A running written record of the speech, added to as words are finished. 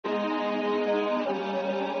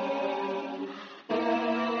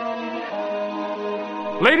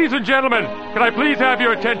Ladies and gentlemen, can I please have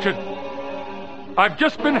your attention? I've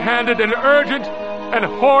just been handed an urgent and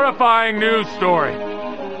horrifying news story.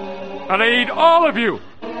 And I need all of you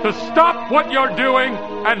to stop what you're doing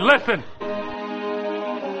and listen.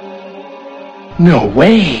 No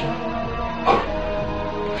way.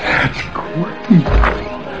 That's crazy.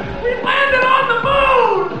 We landed on the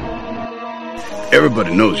moon!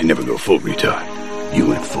 Everybody knows you never go full retard. You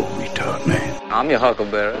went full retard, man. I'm your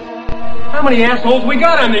huckleberry. How many assholes we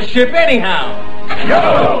got on this ship anyhow?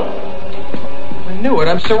 Yo! I knew it.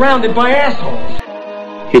 I'm surrounded by assholes.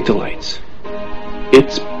 Hit the lights.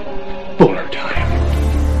 It's boner time.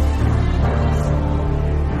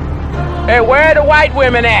 Hey, where are the white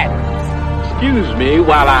women at? Excuse me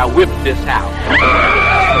while I whip this house.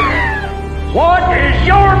 What is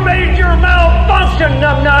your major malfunction,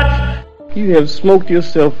 numbnuts? You have smoked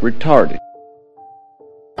yourself retarded.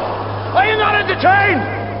 Are you not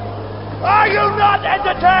entertained? Are you not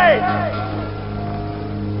entertained?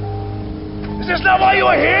 Is this not why you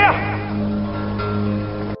are here?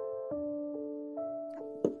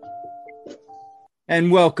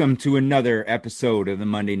 And welcome to another episode of the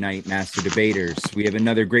Monday Night Master Debaters. We have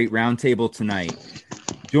another great roundtable tonight.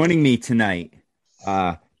 Joining me tonight,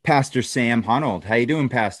 Pastor Sam Honold. How you doing,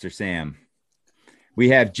 Pastor Sam? We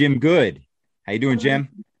have Jim Good. How you doing, Jim?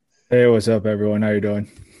 Hey, what's up, everyone? How you doing?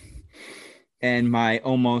 And my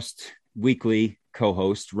almost weekly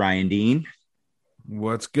co-host, Ryan Dean.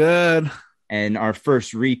 What's good? And our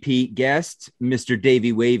first repeat guest, Mr.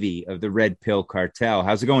 Davey Wavy of the Red Pill Cartel.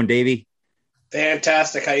 How's it going, Davey?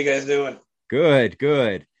 Fantastic. How you guys doing? Good,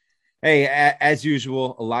 good. Hey, as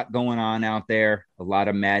usual, a lot going on out there, a lot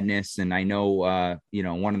of madness. And I know,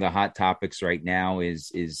 one of the hot topics right now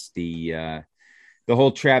is the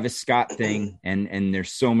whole Travis Scott thing. And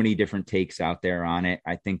there's so many different takes out there on it.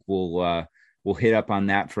 I think we'll hit up on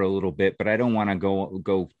that for a little bit, but I don't want to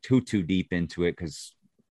go too deep into it because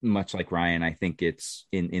much like Ryan, I think it's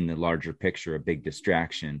in the larger picture, a big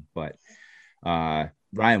distraction. But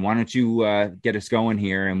Ryan, why don't you get us going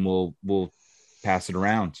here and we'll pass it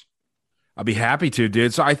around. I'll be happy to,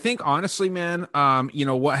 dude. So I think honestly, man,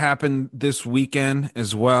 what happened this weekend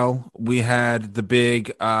as well. We had the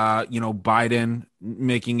big, Biden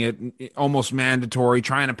making it almost mandatory,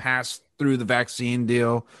 trying to pass through the vaccine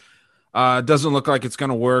deal. Doesn't look like it's going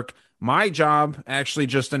to work. My job actually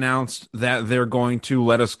just announced that they're going to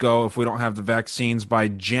let us go if we don't have the vaccines by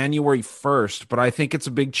January 1st. But I think it's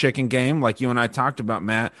a big chicken game, like you and I talked about,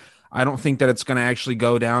 Matt. I don't think that it's going to actually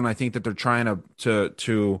go down. I think that they're trying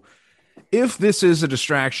to if this is a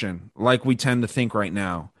distraction, like we tend to think right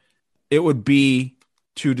now, it would be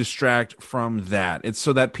to distract from that. It's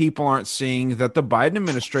so that people aren't seeing that the Biden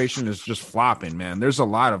administration is just flopping, man. There's a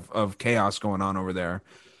lot of chaos going on over there.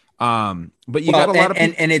 But you got a lot of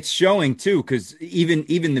people, and it's showing too, because even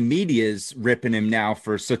the media is ripping him now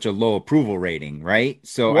for such a low approval rating, right?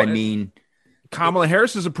 So I mean, Kamala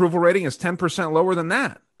Harris's approval rating is 10% lower than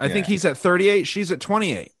that. I think he's at 38, she's at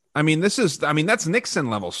 28. I mean, that's Nixon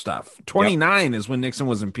level stuff. 29 is when Nixon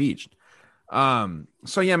was impeached.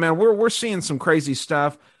 So yeah, man, we're seeing some crazy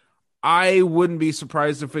stuff. I wouldn't be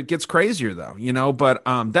surprised if it gets crazier though, but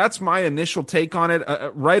that's my initial take on it.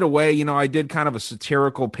 Right away, I did kind of a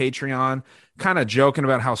satirical Patreon, kind of joking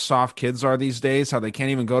about how soft kids are these days, how they can't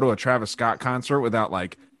even go to a Travis Scott concert without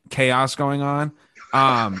like chaos going on.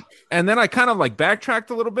 And then I kind of like backtracked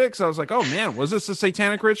a little bit because I was like, oh man, was this a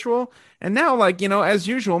satanic ritual? And now, like, as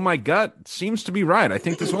usual, my gut seems to be right. I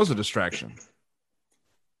think this was a distraction.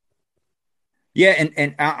 Yeah,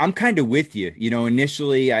 and I'm kind of with you.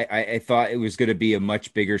 Initially, I thought it was going to be a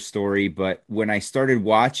much bigger story, but when I started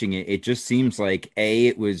watching it, it just seems like A,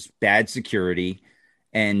 it was bad security,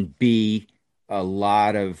 and B, a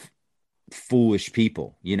lot of foolish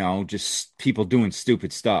people, just people doing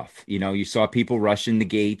stupid stuff. You saw people rushing the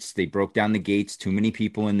gates. They broke down the gates, too many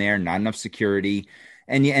people in there, not enough security,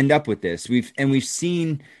 and you end up with this. We've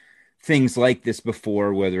seen things like this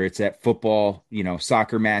before, whether it's at football,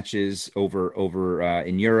 soccer matches over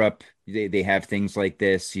in Europe, they have things like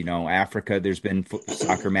this. Africa, there's been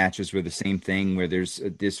soccer matches where the same thing, where there's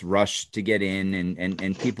this rush to get in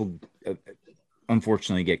and people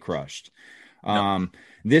unfortunately get crushed.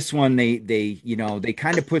 This one, they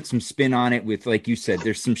kind of put some spin on it with, like you said,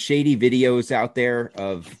 there's some shady videos out there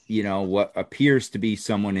of, what appears to be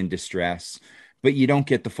someone in distress, but you don't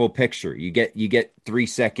get the full picture. You get 3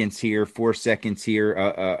 seconds here, 4 seconds here,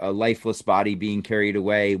 a lifeless body being carried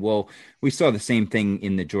away. Well, we saw the same thing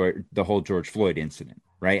in the whole George Floyd incident,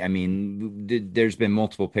 right? I mean, there's been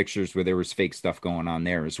multiple pictures where there was fake stuff going on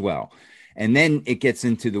there as well. And then it gets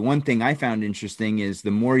into the one thing I found interesting is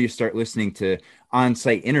the more you start listening to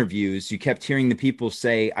on-site interviews, you kept hearing the people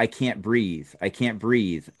say, I can't breathe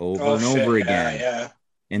over Oh and shit! over Yeah, again. yeah.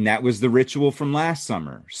 And that was the ritual from last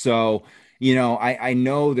summer. So, I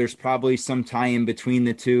know there's probably some tie in between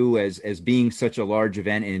the two as being such a large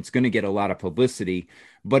event, and it's going to get a lot of publicity.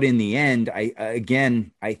 But in the end, I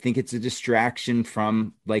think it's a distraction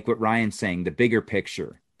from, like what Ryan's saying, the bigger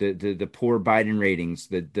picture, the poor Biden ratings,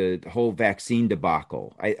 the whole vaccine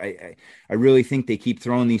debacle. I really think they keep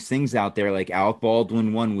throwing these things out there, like Alec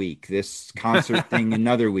Baldwin one week, this concert thing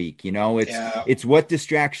another week. Yeah. It's what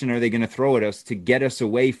distraction are they going to throw at us to get us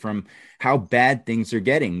away from how bad things are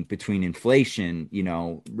getting between inflation,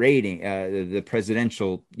 rating, the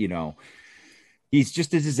presidential, he's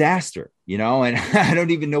just a disaster, and I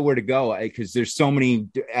don't even know where to go because there's so many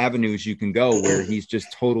avenues you can go where he's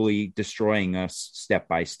just totally destroying us step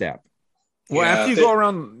by step. Well, Yeah,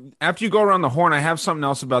 after you go around the horn, I have something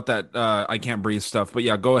else about that I can't breathe stuff. But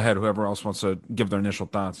yeah, go ahead. Whoever else wants to give their initial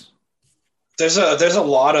thoughts. There's a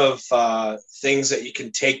lot of things that you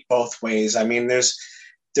can take both ways. I mean, there's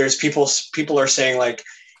people are saying, like,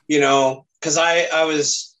 because I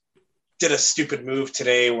did a stupid move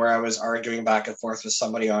today where I was arguing back and forth with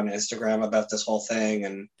somebody on Instagram about this whole thing,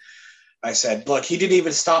 and I said, look, he didn't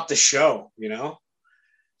even stop the show.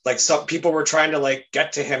 Like, some people were trying to, like,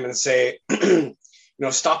 get to him and say,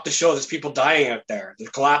 stop the show. There's people dying out there. They're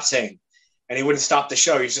collapsing. And he wouldn't stop the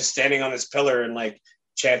show. He's just standing on this pillar and, like,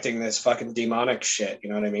 chanting this fucking demonic shit. You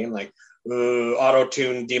know what I mean? Like,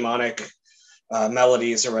 auto-tune demonic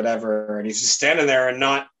melodies or whatever. And he's just standing there and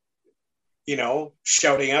not,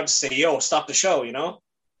 shouting out to say, yo, stop the show,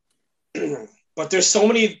 But there's so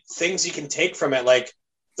many things you can take from it. Like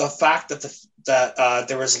the fact that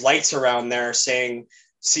there was lights around there saying,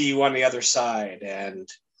 see you on the other side. And,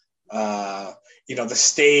 the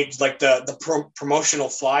stage, like the promotional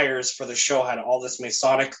flyers for the show had all this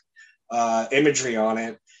Masonic imagery on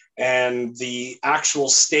it. And the actual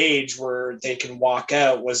stage where they can walk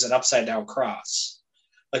out was an upside down cross.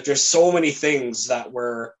 Like, there's so many things that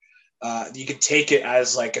were, you could take it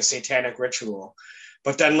as like a satanic ritual.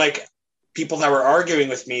 But then, like, people that were arguing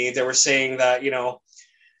with me, they were saying that,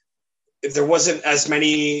 there wasn't as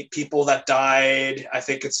many people that died. I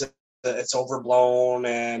think it's overblown.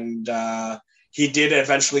 And he did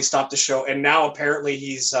eventually stop the show. And now apparently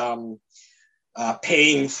he's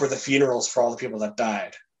paying for the funerals for all the people that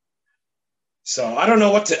died. So I don't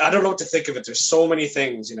know what to think of it. There's so many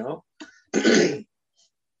things, Go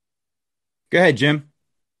ahead, Jim.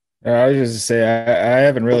 I was just to say I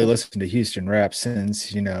haven't really listened to Houston rap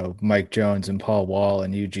since Mike Jones and Paul Wall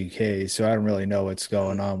and UGK, so I don't really know what's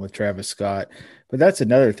going on with Travis Scott. But that's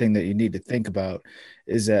another thing that you need to think about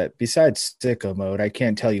is that besides Sicko Mode, I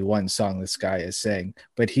can't tell you one song this guy is saying,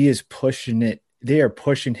 but he is pushing it. They are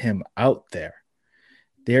pushing him out there.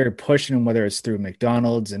 They're pushing him, whether it's through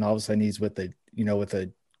McDonald's and all of a sudden he's with a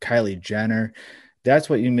Kylie Jenner. That's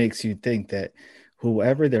what makes you think that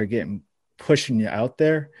whoever they're getting pushing you out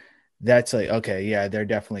there, that's like, okay, yeah, they're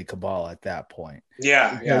definitely cabal at that point.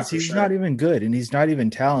 Yeah, because he's not even good and he's not even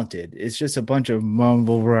talented. It's just a bunch of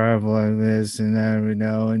mumble rap like this and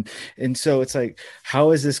that, and so it's like, how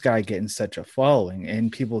is this guy getting such a following?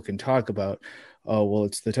 And people can talk about, oh, well,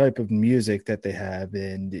 it's the type of music that they have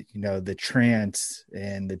and the trance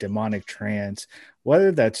and the demonic trance.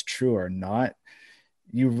 Whether that's true or not,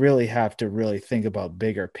 you really have to really think about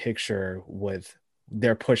bigger picture with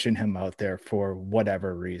they're pushing him out there for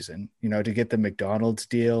whatever reason, to get the McDonald's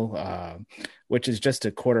deal, which is just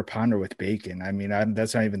a quarter pounder with bacon. I mean,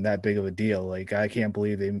 that's not even that big of a deal. Like, I can't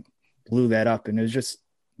believe they blew that up. And it was just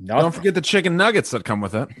nothing. Don't forget the chicken nuggets that come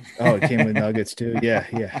with it. Oh, it came with nuggets too.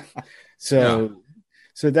 Yeah. So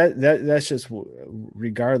that's just,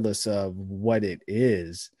 regardless of what it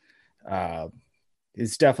is,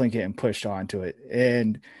 it's definitely getting pushed onto it.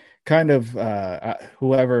 And kind of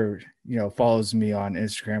whoever follows me on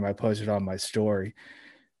Instagram, I posted on my story.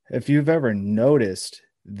 If you've ever noticed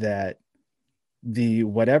that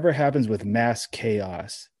whatever happens with mass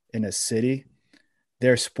chaos in a city,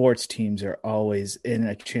 their sports teams are always in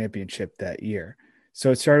a championship that year. So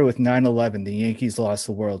it started with 9/11. The Yankees lost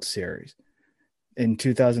the World Series. In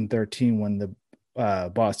 2013, when the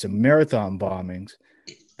Boston Marathon bombings,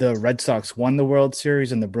 the Red Sox won the World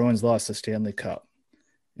Series and the Bruins lost the Stanley Cup.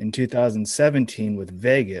 In 2017, with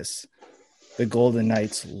Vegas, the Golden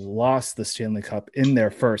Knights lost the Stanley Cup in their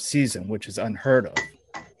first season, which is unheard of.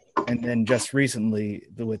 And then just recently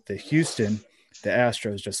with the Houston, the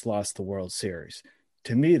Astros just lost the World Series.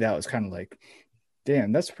 To me, that was kind of like,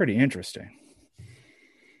 damn, that's pretty interesting.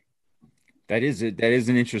 That is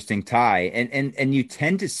an interesting tie, and you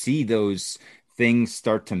tend to see those things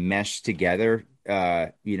start to mesh together.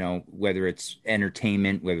 Whether it's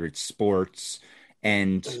entertainment, whether it's sports,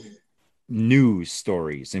 and news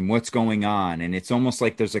stories, and what's going on, and it's almost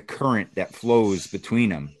like there's a current that flows between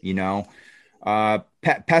them.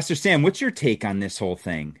 Pastor Sam, what's your take on this whole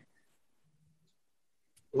thing?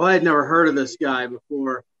 Well, I had never heard of this guy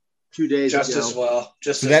before 2 days Just ago. as well.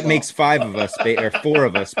 So that makes 5 of us, or 4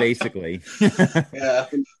 of us, basically. Yeah.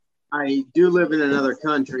 I do live in another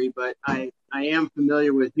country, but I am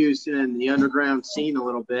familiar with Houston and the underground scene a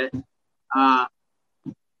little bit.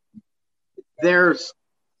 There's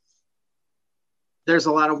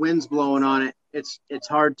a lot of winds blowing on it. It's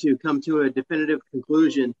hard to come to a definitive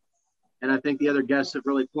conclusion, and I think the other guests have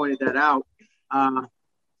really pointed that out.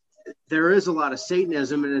 There is a lot of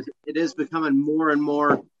Satanism, and it is becoming more and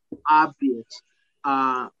more obvious.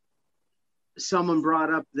 Someone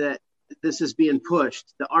brought up that this is being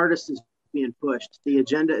pushed. The artist is being pushed. The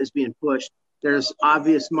agenda is being pushed. There's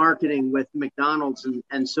obvious marketing with McDonald's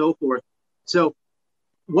and so forth. So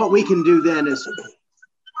what we can do then is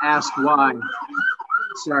ask why.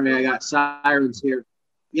 Sorry, I got sirens here.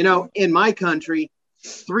 In my country,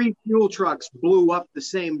 3 fuel trucks blew up the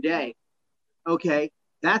same day. Okay,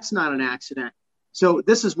 that's not an accident. So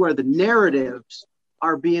this is where the narratives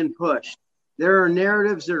are being pushed. There are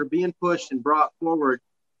narratives that are being pushed and brought forward.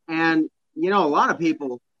 And, a lot of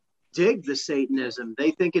people dig the Satanism.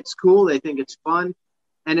 They think it's cool. They think it's fun.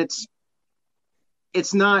 And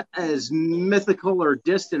it's not as mythical or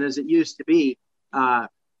distant as it used to be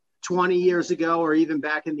 20 years ago, or even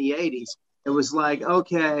back in the 80s. It was like,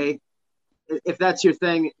 okay, if that's your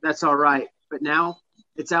thing, that's all right. But now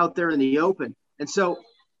it's out there in the open. And so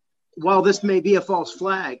while this may be a false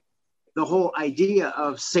flag, the whole idea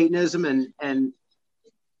of Satanism and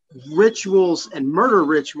rituals and murder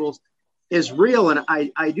rituals is real. And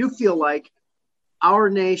I do feel like our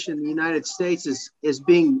nation, the United States, is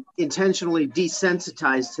being intentionally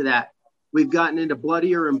desensitized to that. We've gotten into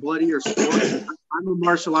bloodier and bloodier sports. I'm a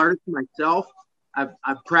martial artist myself.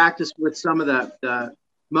 I've practiced with some of the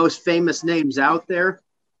most famous names out there,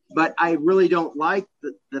 but I really don't like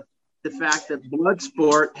the fact that blood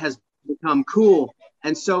sport has become cool.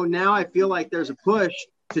 And so now I feel like there's a push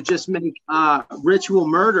to just make ritual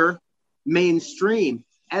murder mainstream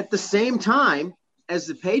at the same time as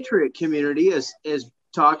the patriot community is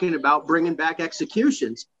talking about bringing back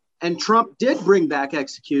executions. And Trump did bring back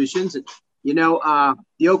executions. The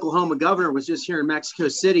Oklahoma governor was just here in Mexico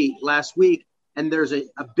City last week, and there's a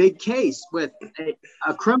big case with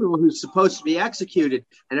a criminal who's supposed to be executed.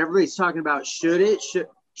 And everybody's talking about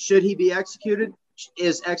should he be executed?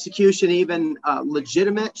 Is execution even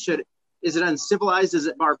legitimate? Is it uncivilized? Is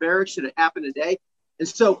it barbaric? Should it happen today? And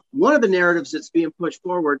so one of the narratives that's being pushed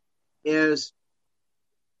forward is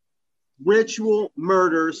ritual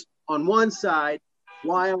murders on one side,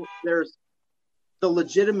 while there's the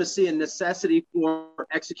legitimacy and necessity for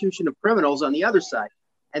execution of criminals on the other side.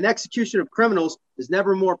 And execution of criminals is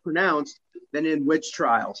never more pronounced than in witch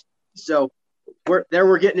trials. So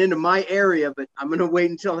we're getting into my area, but I'm going to wait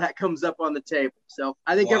until that comes up on the table. So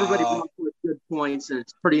I think everybody brought forth good points, and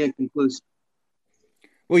it's pretty inconclusive.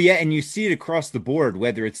 Well, yeah, and you see it across the board,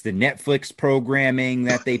 whether it's the Netflix programming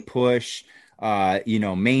that they push,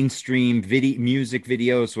 mainstream music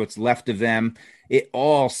videos, what's left of them. It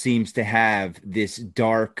all seems to have this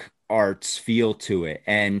dark arts feel to it,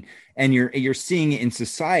 and you're seeing it in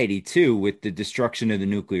society too, with the destruction of the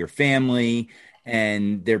nuclear family,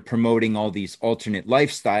 and they're promoting all these alternate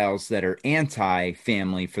lifestyles that are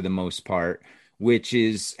anti-family for the most part, which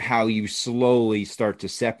is how you slowly start to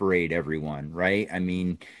separate everyone, right? I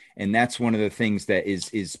mean, and that's one of the things that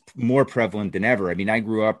is more prevalent than ever. I mean, I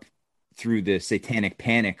grew up through the satanic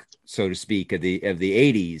panic, so to speak, of the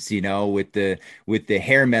 80s, with the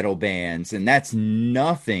hair metal bands, and that's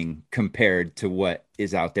nothing compared to what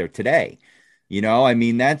is out there today. I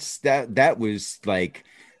mean, that was like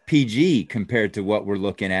PG compared to what we're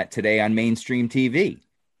looking at today on mainstream TV.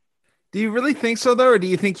 Do you really think so, though? Or do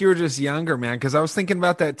you think you were just younger, man? Because I was thinking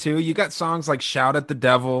about that, too. You got songs like Shout at the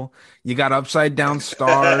Devil. You got Upside Down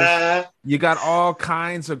Stars. You got all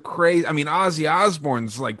kinds of crazy. I mean, Ozzy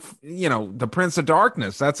Osbourne's like, the Prince of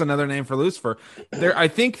Darkness. That's another name for Lucifer. I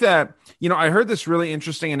think that, I heard this really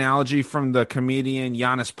interesting analogy from the comedian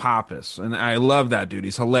Giannis Pappas. And I love that dude.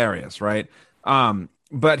 He's hilarious, right?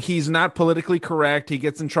 But he's not politically correct. He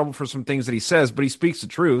gets in trouble for some things that he says, but he speaks the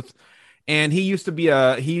truth. And he used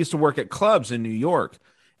to work at clubs in New York.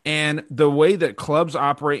 And the way that clubs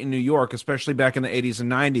operate in New York, especially back in the 80s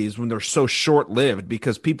and 90s, when they're so short-lived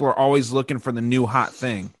because people are always looking for the new hot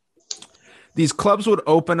thing, these clubs would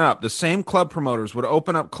open up, the same club promoters would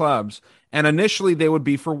open up clubs, and initially they would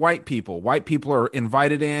be for white people. White people are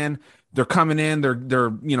invited in, they're coming in,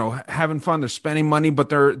 they're having fun, they're spending money, but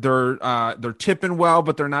they're tipping well,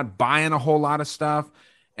 but they're not buying a whole lot of stuff.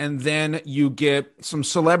 And then you get some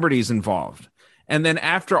celebrities involved. And then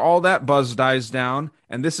after all that buzz dies down,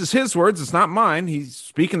 and this is his words, it's not mine, he's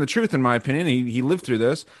speaking the truth in my opinion, he lived through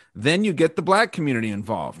this, then you get the black community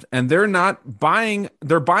involved. And they're buying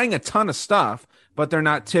a ton of stuff, but they're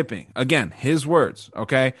not tipping. Again, his words,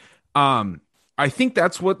 okay? I think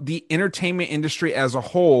that's what the entertainment industry as a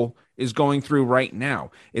whole is going through right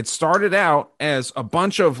now. It started out as a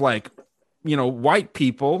bunch of white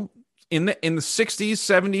people in the 60s,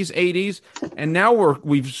 70s, 80s, and now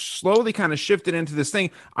we've slowly kind of shifted into this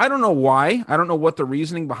thing. I don't know why. I don't know what the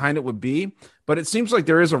reasoning behind it would be, but it seems like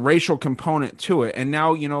there is a racial component to it. And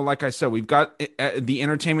now, like I said, we've got the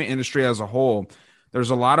entertainment industry as a whole. There's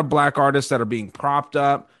a lot of black artists that are being propped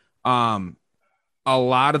up. A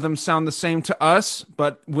lot of them sound the same to us,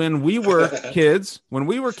 but when we were kids,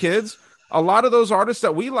 a lot of those artists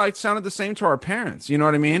that we liked sounded the same to our parents. You know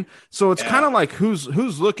what I mean? So it's kind of like who's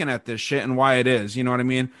looking at this shit and why it is. You know what I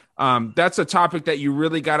mean? That's a topic that you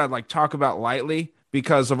really got to talk about lightly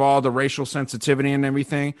because of all the racial sensitivity and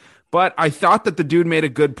everything. But I thought that the dude made a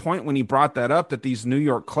good point when he brought that up, that these New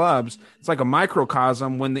York clubs, it's like a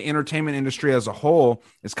microcosm when the entertainment industry as a whole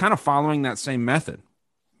is kind of following that same method.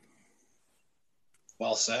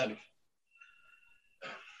 Well said.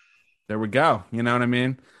 There we go. You know what I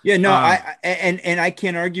mean? Yeah, no, I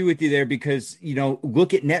can't argue with you there because,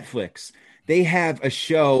 look at Netflix. They have a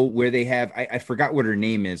show where they have, I forgot what her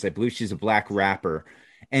name is. I believe she's a black rapper,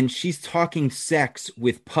 and she's talking sex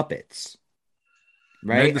with puppets.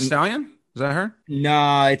 Right? Meg Thee Stallion? Is that her?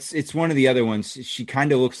 No, it's one of the other ones. She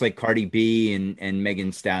kind of looks like Cardi B and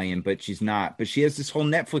Megan Stallion, but she's not. But she has this whole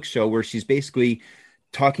Netflix show where she's basically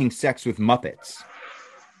talking sex with Muppets.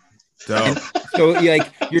 So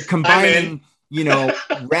you're combining,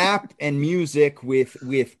 rap and music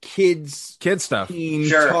with kid stuff,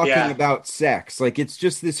 talking about sex. Like it's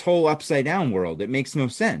just this whole upside down world. It makes no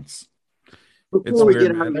sense. Before we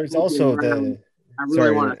get on, there's also I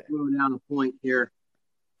really want to throw down a point here.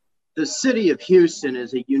 The city of Houston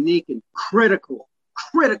is a unique and critical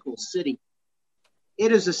city.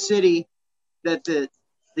 It is a city that the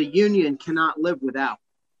union cannot live without.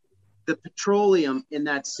 The petroleum in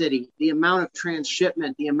that city, the amount of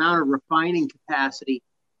transshipment, the amount of refining capacity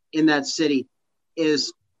in that city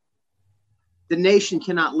is the nation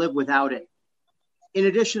cannot live without it. In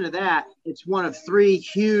addition to that, it's one of three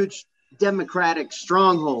huge Democratic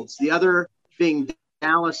strongholds, the other being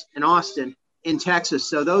Dallas and Austin in Texas.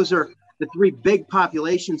 So those are the three big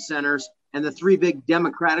population centers and the three big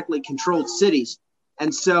democratically controlled cities.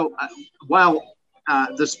 And so while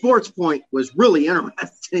the sports point was really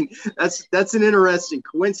interesting, that's an interesting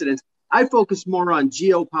coincidence. I focus more on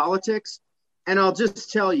geopolitics, and I'll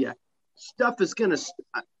just tell you,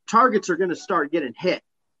 targets are going to start getting hit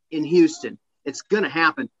in Houston. It's going to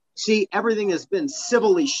happen. See, everything has been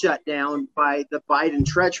civilly shut down by the Biden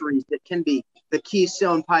treacheries that can be the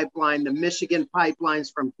Keystone Pipeline, the Michigan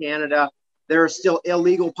pipelines from Canada. There are still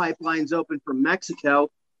illegal pipelines open from Mexico.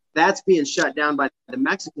 That's being shut down by the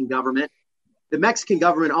Mexican government. The Mexican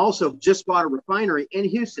government also just bought a refinery in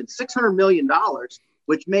Houston, $600 million,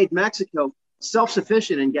 which made Mexico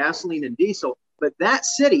self-sufficient in gasoline and diesel. But that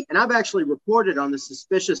city, and I've actually reported on the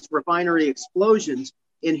suspicious refinery explosions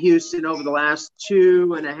in Houston over the last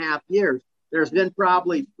 2.5 years. There's been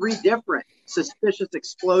probably 3 different suspicious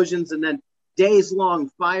explosions and then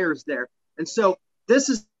days-long fires there. And so this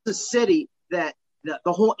is the city that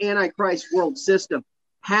the whole Antichrist world system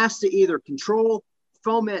has to either control,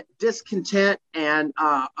 foment discontent and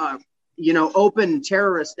open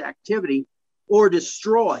terrorist activity, or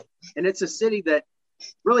destroy. And it's a city that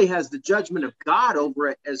really has the judgment of God over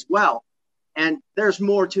it as well. And there's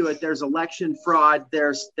more to it. There's election fraud.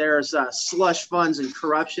 There's slush funds and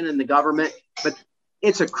corruption in the government. But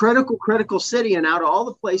it's a critical city. And out of all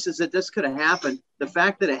the places that this could have happened, the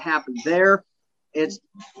fact that it happened there, it's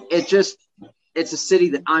a city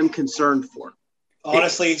that I'm concerned for.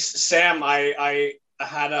 Honestly, Sam, I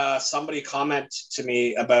had somebody comment to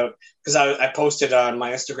me about, because I posted on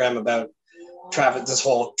my Instagram about this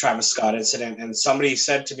whole Travis Scott incident, and somebody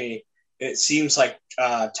said to me, it seems like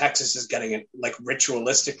Texas is getting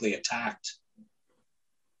ritualistically attacked.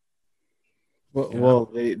 Well,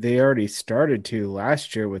 they already started to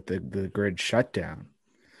last year with the grid shutdown.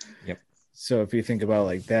 Yep. So if you think about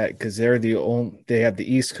like that, because they have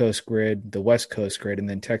the East Coast grid, the West Coast grid, and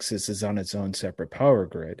then Texas is on its own separate power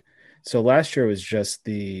grid. So last year was just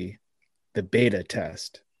the beta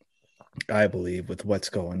test. I believe, with what's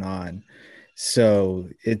going on. So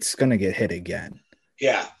it's going to get hit again.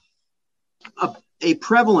 Yeah. A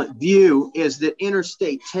prevalent view is that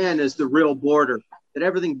Interstate 10 is the real border, that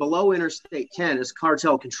everything below Interstate 10 is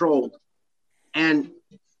cartel controlled. And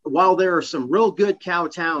while there are some real good cow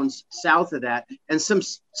towns south of that and some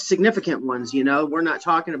significant ones, we're not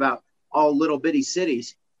talking about all little bitty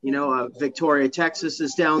cities. Victoria, Texas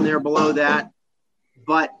is down there below that.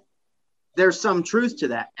 But there's some truth to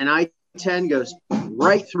that. And I-10 goes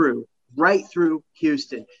right through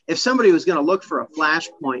Houston. If somebody was going to look for a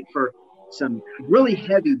flashpoint for some really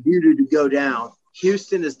heavy duty to go down,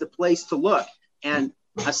 Houston is the place to look. And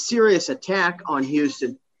a serious attack on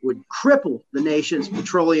Houston would cripple the nation's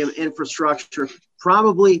petroleum infrastructure,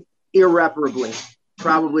 probably irreparably.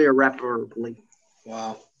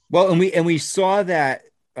 Wow. Well, and we saw that,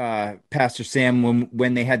 Pastor Sam,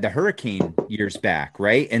 when they had the hurricane years back,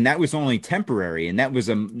 right? And that was only temporary, and that was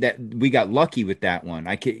that we got lucky with that one.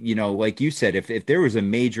 I could, like you said, if there was a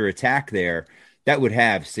major attack there, that would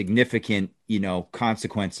have significant,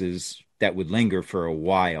 consequences that would linger for a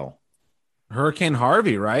while. Hurricane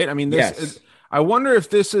Harvey, right? I mean, yes. I wonder if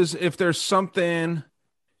there's something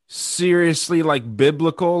seriously like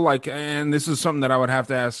biblical, and this is something that I would have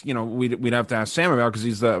to ask, we'd have to ask Sam about because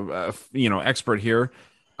he's the, expert here.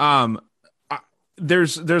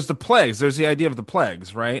 There's the plagues. There's the idea of the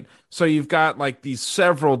plagues, right? So you've got like these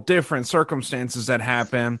several different circumstances that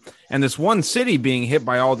happen, and this one city being hit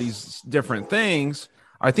by all these different things.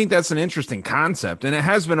 I think that's an interesting concept, and it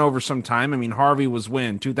has been over some time. I mean, Harvey was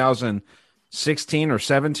when 2016 or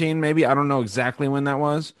 17, maybe. I don't know exactly when that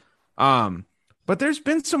was. But there's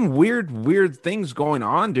been some weird things going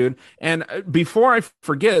on, dude. And before I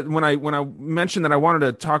forget, when I mentioned that I wanted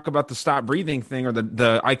to talk about the stop breathing thing or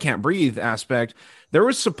the I can't breathe aspect, there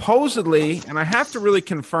was supposedly, and I have to really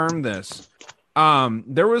confirm this,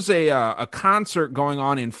 there was a concert going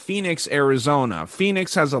on in Phoenix, Arizona.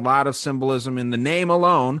 Phoenix has a lot of symbolism in the name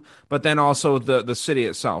alone, but then also the city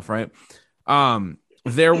itself, right?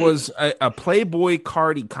 There was a Playboi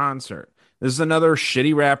Carti concert. This is another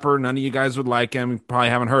shitty rapper. None of you guys would like him. You probably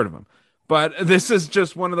haven't heard of him. But this is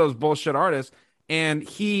just one of those bullshit artists. And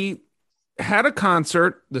he had a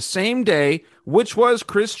concert the same day, which was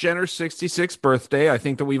Kris Jenner's 66th birthday. I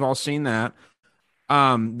think that we've all seen that.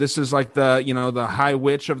 This is like the high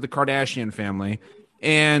witch of the Kardashian family.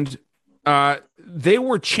 And they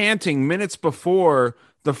were chanting minutes before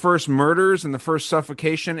the first murders and the first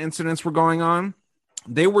suffocation incidents were going on.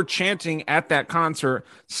 They were chanting at that concert,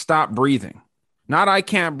 "Stop breathing." Not "I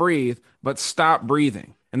can't breathe," but "Stop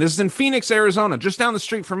breathing." And this is in Phoenix, Arizona, just down the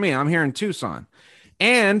street from me. I'm here in Tucson.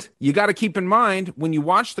 And you got to keep in mind, when you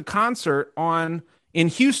watch the concert in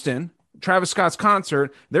Houston, Travis Scott's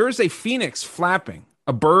concert, there is a phoenix flapping,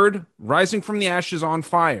 a bird rising from the ashes on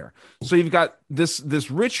fire. So you've got this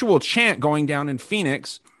ritual chant going down in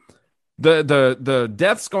Phoenix, the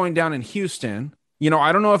deaths going down in Houston.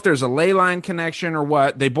 I don't know if there's a ley line connection or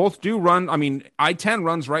what. They both do run. I mean, I-10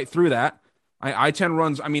 runs right through that. I-10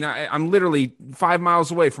 runs. I mean, I'm literally 5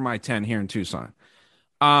 miles away from I-10 here in Tucson.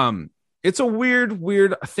 It's a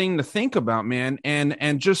weird thing to think about, man.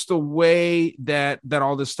 And just the way that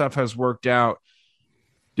all this stuff has worked out,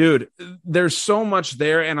 dude, there's so much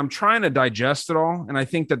there, and I'm trying to digest it all. And I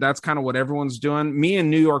think that that's kind of what everyone's doing. Me and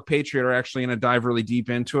New York Patriot are actually going to dive really deep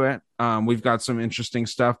into it. We've got some interesting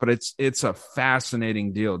stuff, but it's a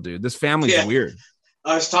fascinating deal, dude. This family's weird.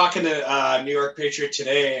 I was talking to New York Patriot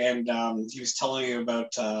today, and he was telling me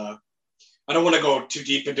about, I don't want to go too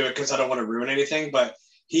deep into it because I don't want to ruin anything, but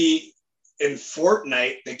in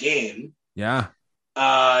Fortnite, the game,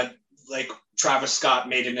 like Travis Scott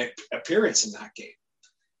made an appearance in that game.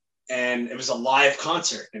 And it was a live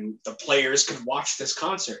concert, and the players could watch this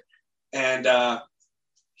concert. And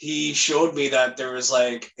he showed me that there was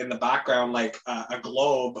like in the background, like a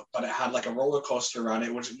globe, but it had like a roller coaster on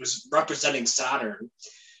it, which was representing Saturn.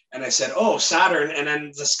 And I said, "Oh, Saturn." And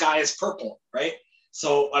then the sky is purple, right?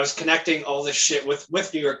 So I was connecting all this shit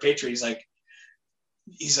with New York Patriot.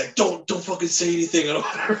 He's like, don't fucking say anything. I don't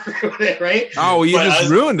want to ruin it, right? Oh, you just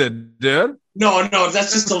ruined it, dude. No,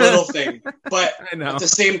 that's just a little thing. But at the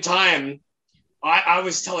same time, I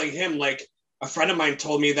was telling him, like, a friend of mine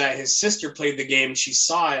told me that his sister played the game. She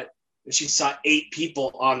saw it, and she saw 8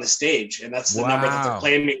 people on the stage. And that's the number that they're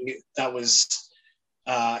claiming that was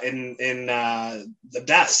in the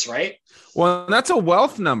deaths, right? Well, that's a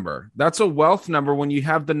wealth number. That's a wealth number when you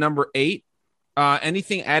have the number 8.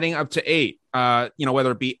 Anything adding up to 8,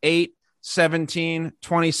 whether it be 8, 17,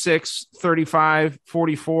 26, 35,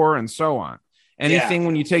 44, and so on. Anything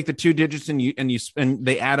when you take the 2 digits and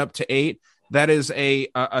they add up to 8, that is a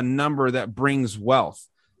number that brings wealth.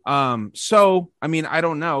 So I mean, I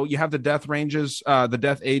don't know. You have the death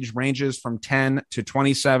age ranges from 10 to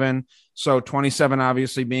 27. So 27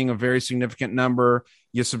 obviously being a very significant number.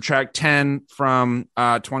 You subtract 10 from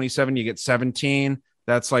 27, you get 17.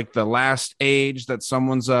 That's like the last age that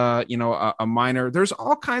someone's a minor. There's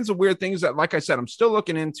all kinds of weird things that, like I said, I'm still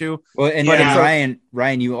looking into. Well, and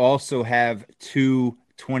Ryan, you also have two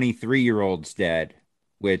 23-year-olds dead,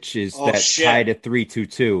 which is tied to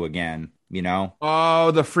 322 again, you know?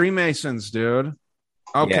 Oh, the Freemasons, dude.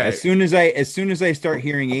 Okay. Yeah, as soon as I start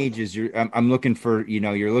hearing ages, I'm looking for,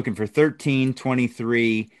 you're looking for 13,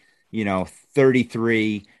 23,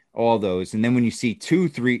 33, all those. And then when you see two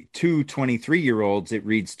 23-year-olds, it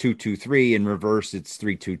reads 223. In reverse, it's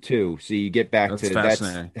 322. So you get back that's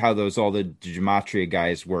how all the gematria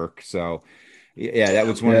guys work. So yeah, that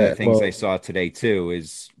was one of the things I saw today too,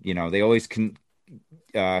 is, they always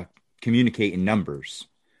communicate in numbers.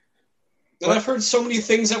 And I've heard so many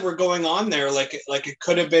things that were going on there. Like it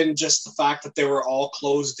could have been just the fact that they were all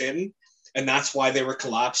closed in, and that's why they were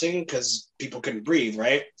collapsing, because people couldn't breathe,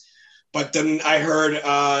 right? But then I heard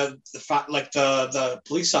the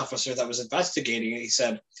police officer that was investigating it, he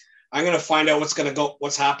said, "I'm going to find out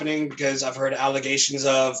what's happening, because I've heard allegations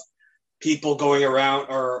of people going around,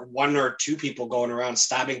 or one or two people going around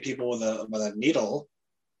stabbing people with a needle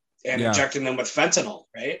and injecting them with fentanyl,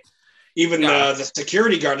 right?" Even the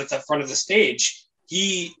security guard at the front of the stage,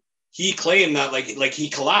 he claimed that like he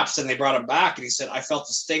collapsed and they brought him back, and he said, "I felt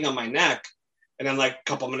a sting on my neck, and then like a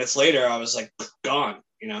couple minutes later, I was like gone,"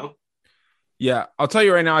 Yeah, I'll tell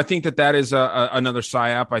you right now, I think that is another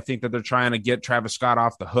psyop. I think that they're trying to get Travis Scott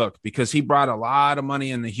off the hook, because he brought a lot of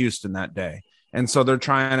money into Houston that day. And so they're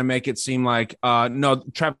trying to make it seem like, no,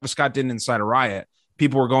 Travis Scott didn't incite a riot.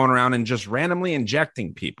 People were going around and just randomly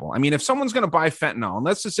injecting people. I mean, if someone's going to buy fentanyl,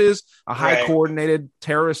 unless this is a high coordinated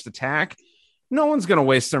terrorist attack, no one's going to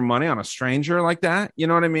waste their money on a stranger like that. You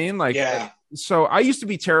know what I mean? So I used to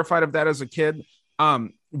be terrified of that as a kid.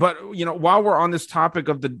 But while we're on this topic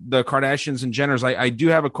of the Kardashians and Jenners, I do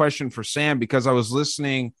have a question for Sam, because I was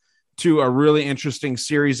listening to a really interesting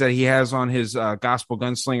series that he has on his Gospel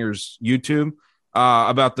Gunslingers YouTube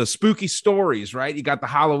about the spooky stories, right? You got the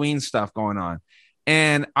Halloween stuff going on.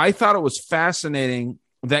 And I thought it was fascinating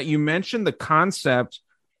that you mentioned the concept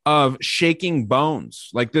of shaking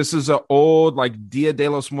bones. Like, this is an old, like, Dia de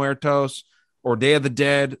los Muertos or Day of the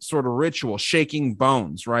Dead sort of ritual, shaking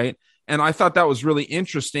bones, right? And I thought that was really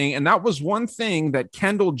interesting. And that was one thing that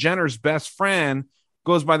Kendall Jenner's best friend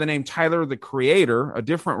goes by the name Tyler, the Creator, a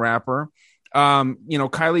different rapper. Kendall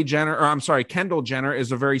Jenner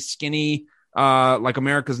is a very skinny, like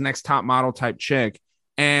America's Next Top Model type chick.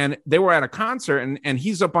 And they were at a concert, and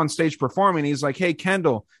he's up on stage performing. He's like, "Hey,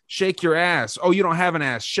 Kendall, shake your ass. Oh, you don't have an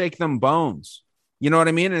ass. Shake them bones." You know what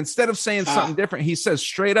I mean? And instead of saying something different, he says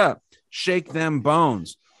straight up, "Shake them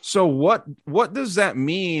bones." So what does that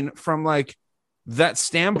mean from like that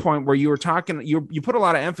standpoint, where you were talking, you put a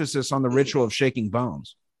lot of emphasis on the ritual of shaking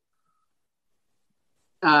bones?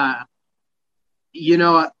 I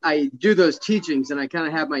do those teachings, and I kind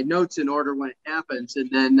of have my notes in order when it happens.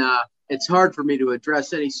 And then it's hard for me to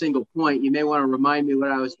address any single point. You may want to remind me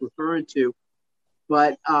what I was referring to,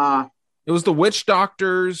 but it was the witch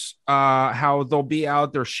doctors, how they'll be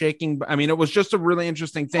out there shaking. I mean, it was just a really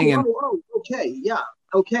interesting thing. Okay. Yeah.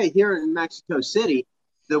 Okay. Here in Mexico City,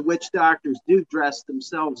 the witch doctors do dress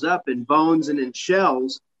themselves up in bones and in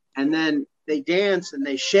shells, and then they dance and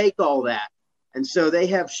they shake all that. And so they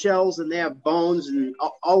have shells and they have bones, and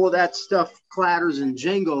all of that stuff clatters and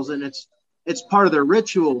jingles, and it's part of their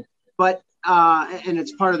ritual, but and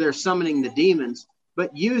it's part of their summoning the demons.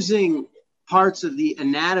 But using parts of the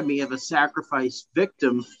anatomy of a sacrifice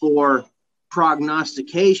victim for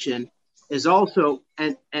prognostication is also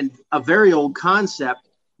and a very old concept,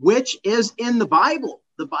 which is in the Bible.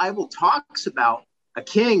 The Bible talks about a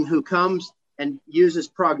king who comes and uses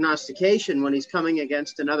prognostication when he's coming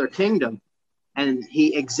against another kingdom, and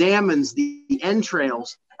he examines the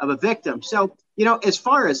entrails of a victim. So, as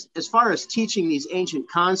far as teaching these ancient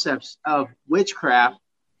concepts of witchcraft,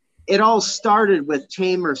 it all started with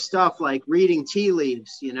tamer stuff like reading tea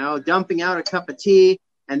leaves, dumping out a cup of tea,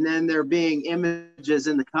 and then there being images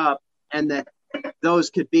in the cup, and that those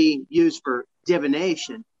could be used for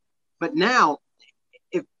divination. But now,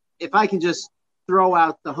 if I can just throw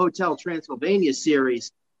out the Hotel Transylvania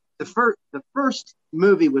series, the first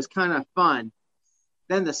movie was kind of fun.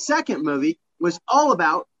 Then the second movie was all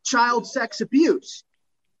about child sex abuse.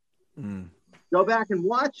 Go back and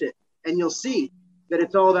watch it, and you'll see that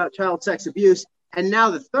it's all about child sex abuse. And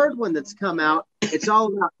now the third one that's come out, it's all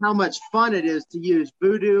about how much fun it is to use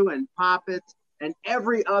voodoo and puppets and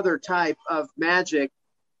every other type of magic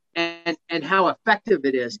and how effective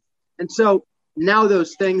it is. And so now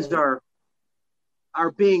those things are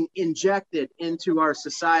being injected into our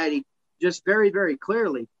society just very, very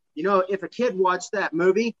clearly. You know, if a kid watched that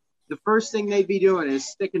movie, the first thing they'd be doing is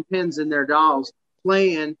sticking pins in their dolls,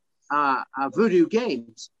 playing voodoo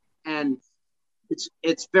games. And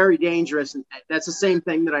it's very dangerous. And that's the same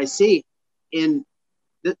thing that I see in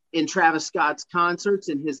Travis Scott's concerts,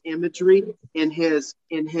 in his imagery, in his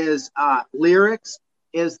lyrics,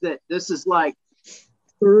 is that this is like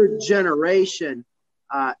third generation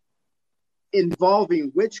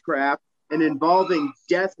involving witchcraft and involving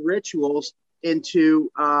death rituals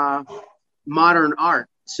into modern art.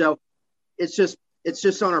 So it's just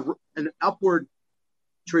on an upward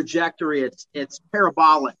trajectory. It's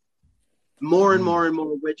parabolic. More and more and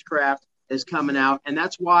more witchcraft is coming out, and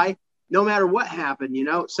that's why no matter what happened, you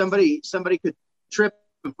know, somebody could trip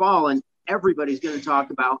and fall, and everybody's going to talk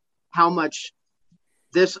about how much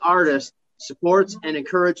this artist supports and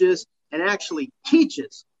encourages and actually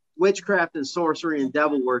teaches witchcraft and sorcery and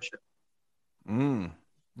devil worship.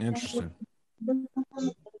 Interesting.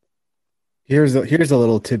 Here's a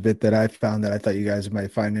little tidbit that I found that I thought you guys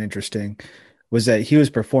might find interesting, was that he was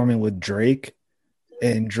performing with Drake,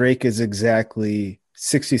 and Drake is exactly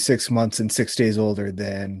 66 months and 6 days older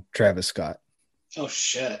than Travis Scott. Oh,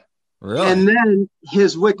 shit. Really? And then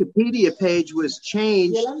his Wikipedia page was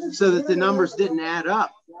changed so that the numbers didn't add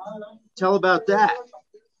up. Tell about that.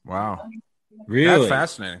 Wow. Really? That's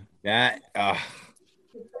fascinating.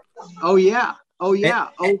 Oh, yeah. Over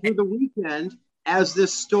the weekend, as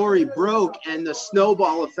this story broke and the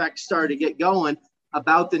snowball effect started to get going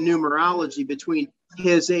about the numerology between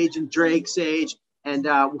his age and Drake's age, and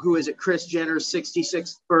who is it, Kris Jenner's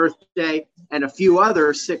 66th birthday, and a few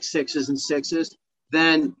other 6 and 6s,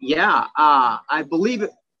 then I believe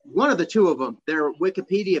one of the two of them, their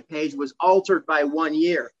Wikipedia page was altered by 1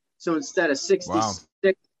 year. So instead of 66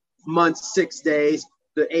 months, 6 days,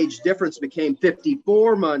 the age difference became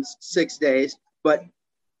 54 months, 6 days, but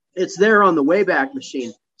it's there on the Wayback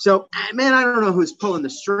Machine. So, man, I don't know who's pulling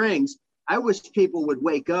the strings. I wish people would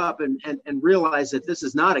wake up and realize that this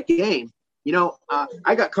is not a game. You know,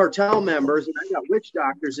 I got cartel members and I got witch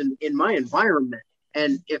doctors in my environment.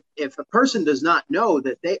 And if a person does not know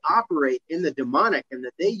that they operate in the demonic and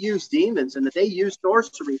that they use demons and that they use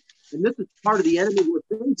sorcery, and this is part of the enemy we're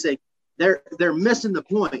facing, they're missing the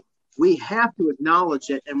point. We have to acknowledge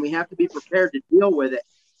it, and we have to be prepared to deal with it.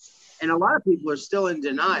 And a lot of people are still in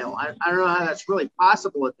denial. I don't know how that's really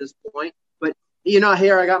possible at this point. But, you know,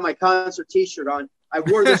 here I got my concert T-shirt on. I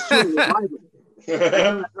wore this to a revival.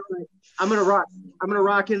 I'm gonna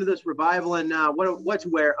rock into this revival, and what to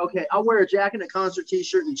wear? Okay, I'll wear a jacket, a concert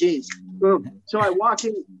T-shirt, and jeans. Boom. So I walk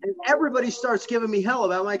in, and everybody starts giving me hell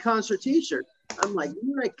about my concert T-shirt. I'm like,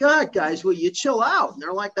 oh my God, guys, will you chill out? And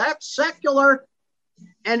they're like, that's secular,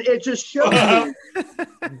 and it just shows me.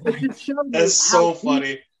 That's so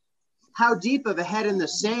funny. How deep of a head in the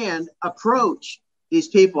sand approach these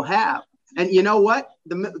people have. And you know what?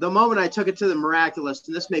 The moment I took it to the miraculous,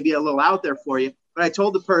 and this may be a little out there for you, but I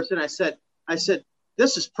told the person, I said,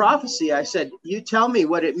 this is prophecy. I said, you tell me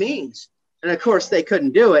what it means. And of course they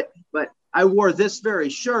couldn't do it, but I wore this very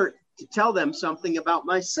shirt to tell them something about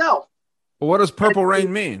myself. Well, what does purple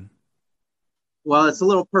rain mean? Well, it's a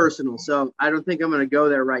little personal, so I don't think I'm going to go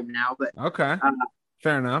there right now, but okay.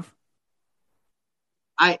 Fair enough.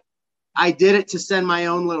 I did it to send my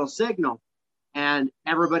own little signal, and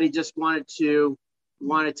everybody just wanted to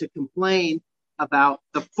complain about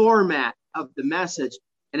the format of the message.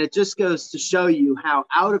 And it just goes to show you how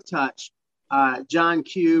out of touch John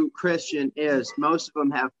Q. Christian is. Most of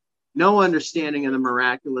them have no understanding of the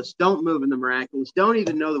miraculous, don't move in the miraculous, don't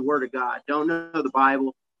even know the Word of God, don't know the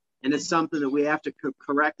Bible. And it's something that we have to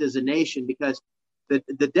correct as a nation, because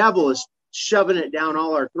the devil is shoving it down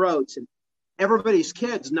all our throats. And everybody's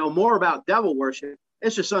kids know more about devil worship.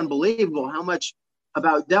 It's just unbelievable how much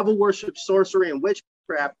about devil worship, sorcery, and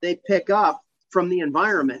witchcraft they pick up from the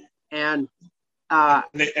environment. And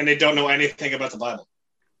they don't know anything about the Bible.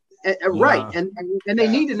 Right. And they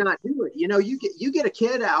need to not do it. You know, you get a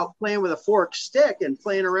kid out playing with a forked stick and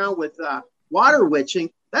playing around with water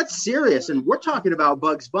witching. That's serious. And we're talking about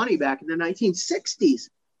Bugs Bunny back in the 1960s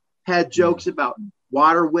had jokes about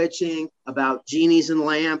water witching, about genies and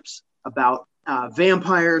lamps, about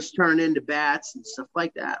vampires turning into bats and stuff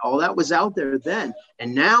like that. All that was out there then.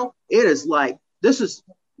 And now it is like,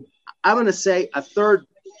 I'm going to say, a third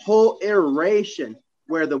whole iteration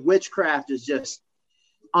where the witchcraft is just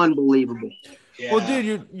unbelievable. Yeah. Well,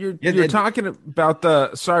 dude, you're talking about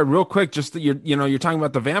real quick, just you're talking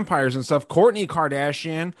about the vampires and stuff. Kourtney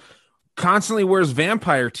Kardashian constantly wears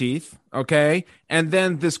vampire teeth. Okay. And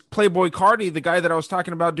then this Playboy Cardi, the guy that I was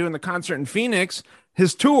talking about doing the concert in Phoenix,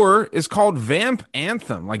 his tour is called Vamp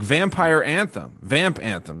Anthem, like Vampire Anthem, Vamp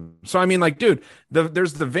Anthem. So I mean, like, dude,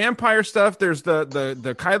 there's the vampire stuff. There's the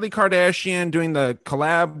Kylie Kardashian doing the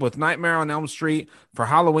collab with Nightmare on Elm Street for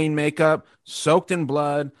Halloween makeup, soaked in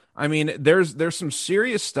blood. I mean, there's some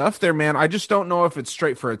serious stuff there, man. I just don't know if it's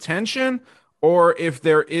straight for attention or if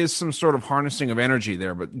there is some sort of harnessing of energy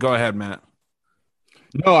there. But go ahead, Matt.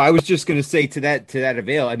 No, I was just going to say to that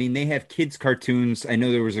avail. I mean, they have kids cartoons. I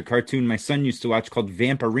know there was a cartoon my son used to watch called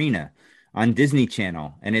Vampirina on Disney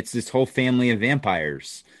Channel, and it's this whole family of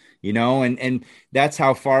vampires, and that's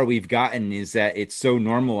how far we've gotten, is that it's so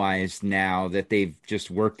normalized now that they've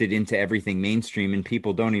just worked it into everything mainstream, and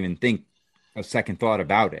people don't even think a second thought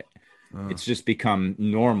about it. It's just become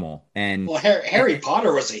normal. And well, Harry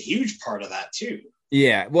Potter was a huge part of that too.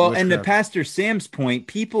 Yeah, well, and to Pastor Sam's point,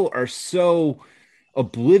 people are so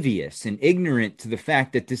oblivious and ignorant to the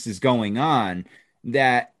fact that this is going on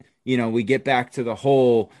that, we get back to the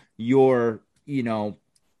whole, by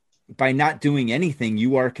not doing anything,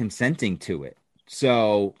 you are consenting to it.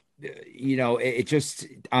 So, it just,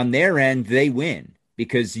 on their end, they win,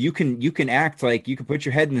 because you can act like, you can put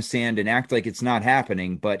your head in the sand and act like it's not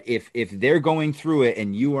happening. But if they're going through it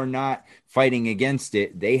and you are not fighting against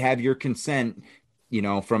it, they have your consent,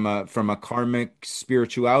 from a karmic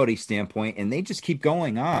spirituality standpoint, and they just keep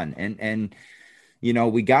going on. And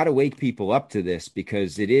we got to wake people up to this,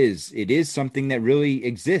 because it is something that really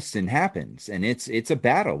exists and happens, and it's a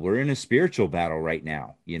battle. We're in a spiritual battle right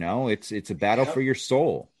now. It's a battle for your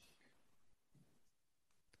soul.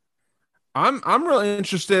 I'm really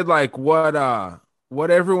interested, like, what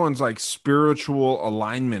everyone's like spiritual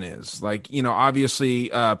alignment is. Like, obviously,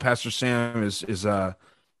 Pastor Sam is if I'm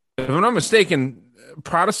not mistaken,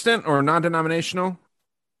 Protestant or non-denominational.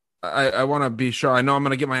 I want to be sure. I know I'm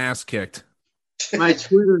going to get my ass kicked. My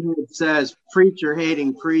Twitter head says preacher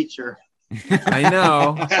hating preacher. I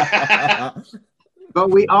know. But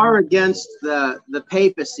we are against the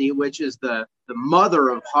papacy, which is the mother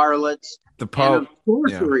of harlots, the Pope, and of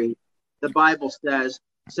sorcery, the Bible says.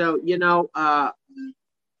 So,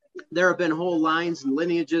 there have been whole lines and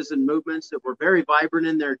lineages and movements that were very vibrant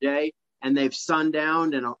in their day, and they've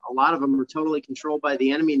sundowned, and a lot of them are totally controlled by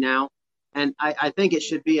the enemy now. And I think it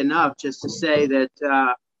should be enough just to say that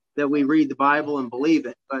we read the Bible and believe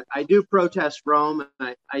it. But I do protest Rome,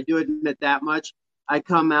 and I do admit that much. I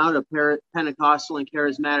come out of Pentecostal and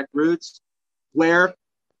charismatic roots, where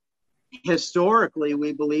historically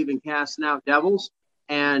we believe in casting out devils,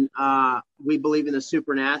 and we believe in the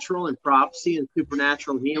supernatural and prophecy and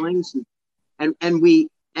supernatural healings, and we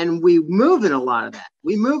move in a lot of that.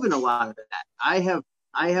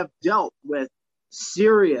 I have dealt with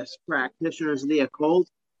serious practitioners of the occult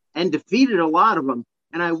and defeated a lot of them.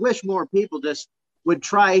 And I wish more people just would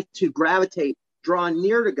try to draw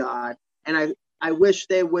near to God. And I wish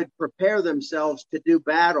they would prepare themselves to do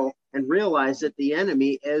battle and realize that the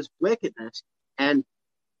enemy is wickedness, and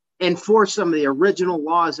enforce some of the original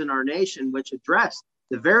laws in our nation, which address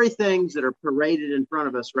the very things that are paraded in front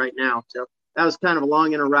of us right now. So that was kind of a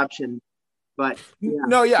long interruption, but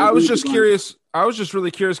I was just curious. I was just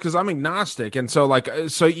really curious because I'm agnostic, and so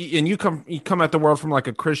you come at the world from like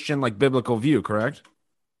a Christian, like biblical view, correct?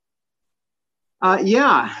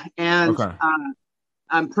 And okay.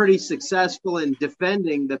 I'm pretty successful in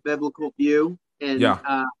defending the biblical view, and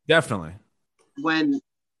definitely. When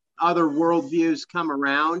other worldviews come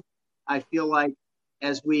around, I feel like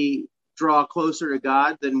as we draw closer to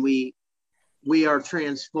God, then we are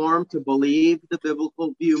transformed to believe the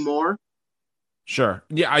biblical view more. Sure.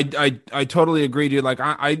 Yeah, I totally agree, dude. Like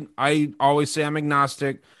I always say I'm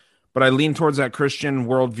agnostic, but I lean towards that Christian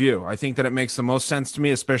worldview. I think that it makes the most sense to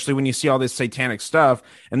me, especially when you see all this satanic stuff.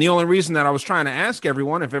 And the only reason that I was trying to ask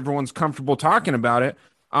everyone if everyone's comfortable talking about it,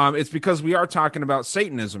 it's because we are talking about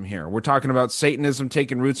Satanism here. We're talking about Satanism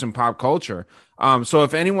taking roots in pop culture. So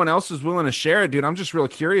if anyone else is willing to share it, dude, I'm just real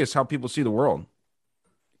curious how people see the world.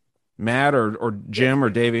 Matt or Jim or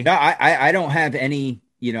Davey? No, I don't have any.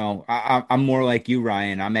 I'm more like you,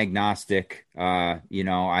 Ryan. I'm agnostic. I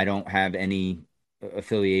don't have any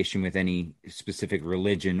affiliation with any specific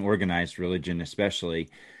religion, organized religion, especially.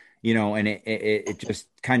 And it just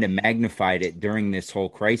kind of magnified it during this whole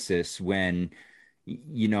crisis when,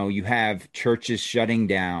 you have churches shutting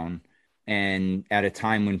down and at a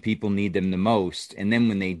time when people need them the most. And then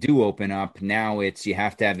when they do open up, now it's, you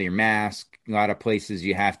have to have your mask. A lot of places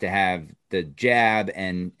you have to have the jab,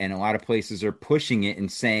 and a lot of places are pushing it and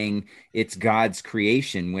saying it's God's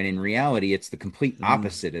creation, when in reality, it's the complete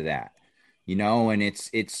opposite of that. and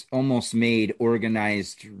it's almost made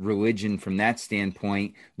organized religion from that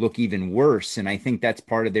standpoint look even worse. And I think that's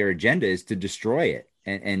part of their agenda, is to destroy it.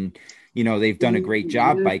 And they've done a great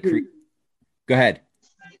job by go ahead.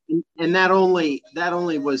 And that only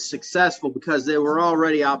was successful because they were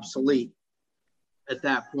already obsolete at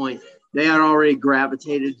that point. They had already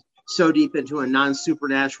gravitated so deep into a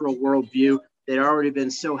non-supernatural worldview. They'd already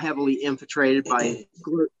been so heavily infiltrated by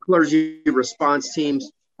clergy response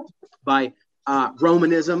teams, by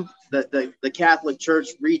Romanism, the Catholic Church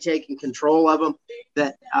retaking control of them,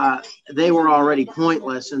 that they were already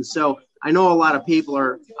pointless. And so I know a lot of people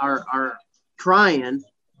are trying,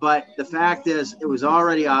 but the fact is it was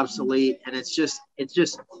already obsolete, and it's just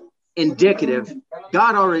indicative.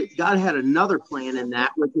 God had another plan in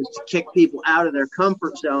that, which is to kick people out of their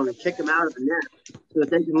comfort zone and kick them out of the net so that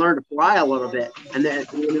they can learn to fly a little bit. And then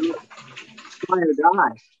fly or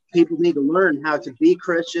die. People need to learn how to be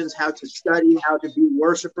Christians, how to study, how to be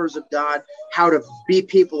worshipers of God, how to be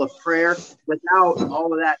people of prayer without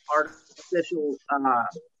all of that artificial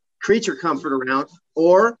creature comfort around,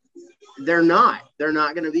 or they're not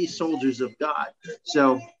going to be soldiers of God.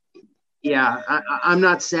 So, yeah, I'm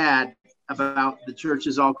not sad about the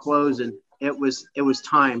churches all closing. It was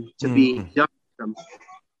time to be done with them.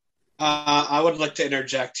 I would like to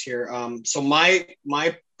interject here. So my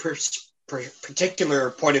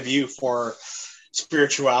particular point of view for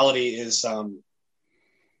spirituality is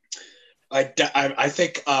I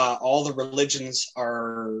think all the religions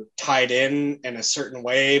are tied in a certain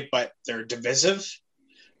way, but they're divisive.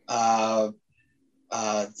 The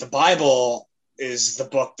Bible is the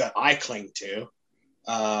book that I cling to.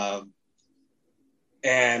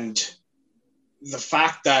 And the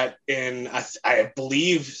fact that I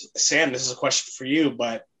believe, Sam, this is a question for you,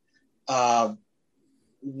 but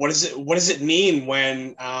what does it mean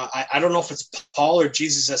when I don't know if it's Paul or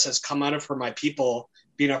Jesus that says, "Come out of her, my people,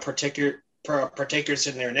 be not partakers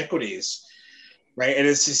in their iniquities," right? And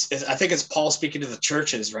I think it's Paul speaking to the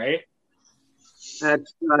churches, right?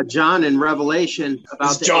 That's John in Revelation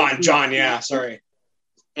about John. Yeah, sorry.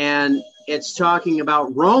 And it's talking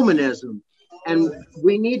about Romanism, and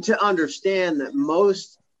we need to understand that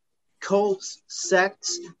most cults,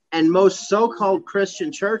 sects, and most so-called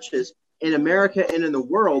Christian churches in America and in the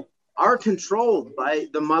world are controlled by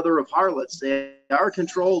the mother of harlots. They are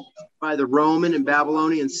controlled by the Roman and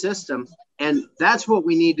Babylonian system. And that's what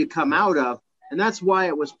we need to come out of. And that's why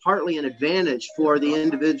it was partly an advantage for the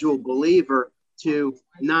individual believer to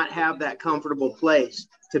not have that comfortable place,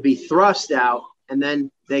 to be thrust out. And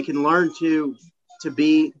then they can learn to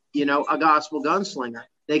be, a gospel gunslinger.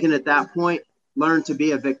 They can at that point learn to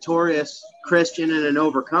be a victorious Christian and an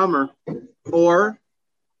overcomer, or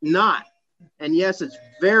not. And yes, it's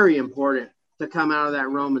very important to come out of that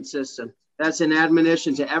Roman system. That's an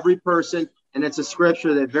admonition to every person, and it's a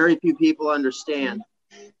scripture that very few people understand.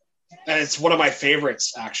 And it's one of my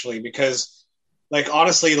favorites, actually, because,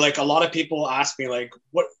 honestly, a lot of people ask me,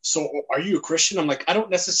 so are you a Christian? I'm like, I don't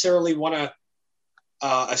necessarily want to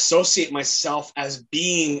associate myself as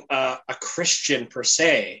being a Christian per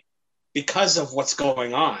se because of what's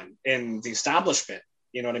going on in the establishment.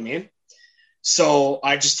 You know what I mean? So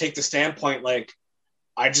I just take the standpoint,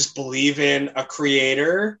 I just believe in a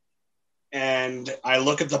creator, and I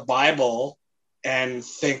look at the Bible and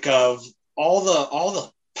think of all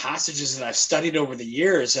the passages that I've studied over the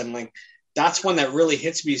years. And that's one that really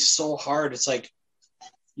hits me so hard. It's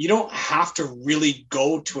you don't have to really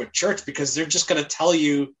go to a church because they're just going to tell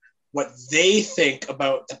you what they think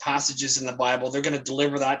about the passages in the Bible. They're going to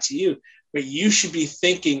deliver that to you, but you should be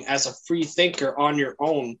thinking as a free thinker on your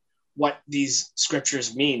own what these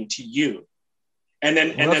scriptures mean to you, and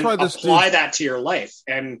then apply that to your life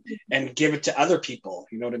and give it to other people.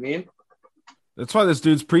 You know what I mean? That's why this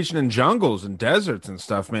dude's preaching in jungles and deserts and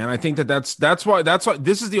stuff, man. I think that's why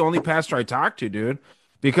this is the only pastor I talk to, dude,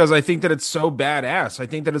 because I think that it's so badass. I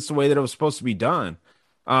think that it's the way that it was supposed to be done.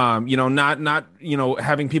 Not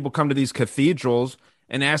having people come to these cathedrals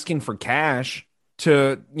and asking for cash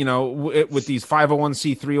to, with these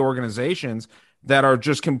 501c3 organizations that are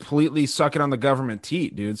just completely sucking on the government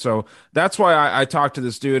teat, dude. So that's why I talked to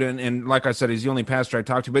this dude, and like I said, he's the only pastor I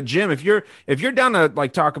talked to. But Jim, if you're down to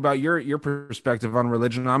talk about your perspective on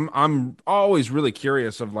religion, I'm always really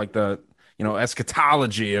curious of the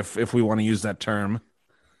eschatology, if we want to use that term.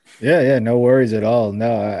 Yeah, no worries at all.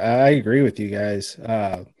 No, I agree with you guys.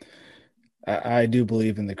 I do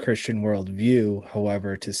believe in the Christian worldview.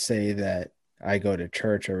 However, to say that I go to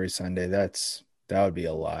church every Sunday, that would be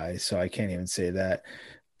a lie. So I can't even say that.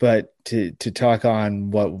 But to talk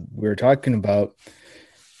on what we're talking about,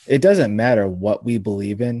 it doesn't matter what we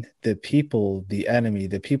believe in. The people, the enemy,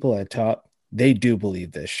 the people at top they do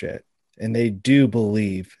believe this shit. And they do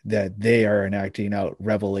believe that they are enacting out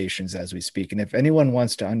revelations as we speak. And if anyone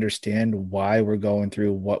wants to understand why we're going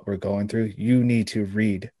through what we're going through, you need to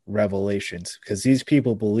read Revelations, because these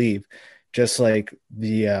people believe, just like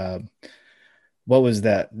the what was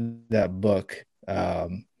that book?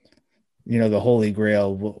 The Holy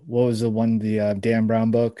Grail. What was the one? The Dan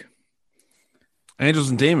Brown book?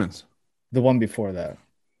 Angels and Demons. The one before that.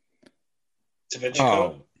 Da Vinci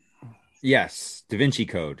Code. Yes, Da Vinci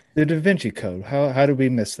Code. The Da Vinci Code. How did we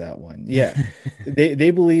miss that one? Yeah,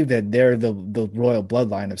 they believe that they're the royal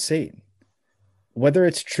bloodline of Satan. Whether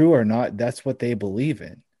it's true or not, that's what they believe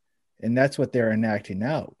in, and that's what they're enacting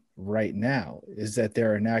out right now. Is that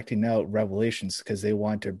they're enacting out revelations because they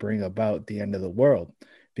want to bring about the end of the world.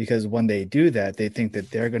 Because when they do that, they think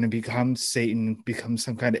that they're going to become Satan, become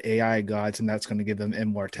some kind of AI gods, and that's going to give them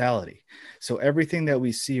immortality. So everything that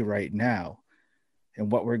we see right now and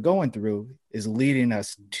what we're going through is leading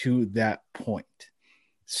us to that point.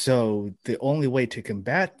 So the only way to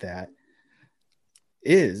combat that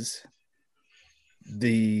is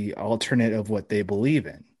the alternate of what they believe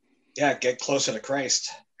in. Yeah, get closer to Christ.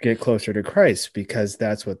 Get closer to Christ, because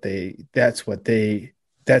that's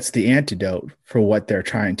the antidote for what they're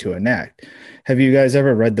trying to enact. Have you guys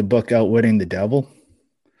ever read the book Outwitting the Devil?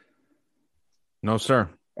 No, sir.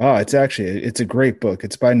 Oh, it's a great book.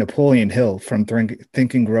 It's by Napoleon Hill from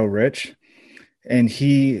Think and Grow Rich. And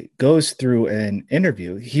he goes through an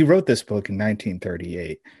interview. He wrote this book in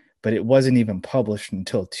 1938, but it wasn't even published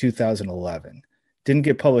until 2011. Didn't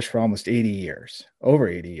get published for almost 80 years, over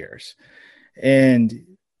 80 years.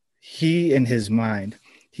 And he, in his mind,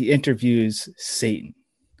 he interviews Satan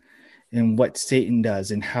and what Satan does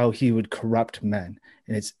and how he would corrupt men.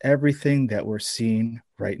 And it's everything that we're seeing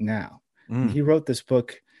right now. And he wrote this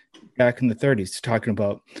book back in the 30s talking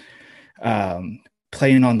about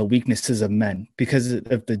playing on the weaknesses of men. Because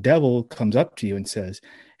if the devil comes up to you and says,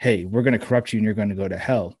 hey, we're going to corrupt you and you're going to go to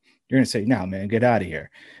hell, you're going to say, no, man, get out of here.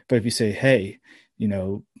 But if you say, hey,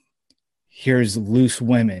 here's loose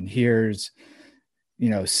women, here's,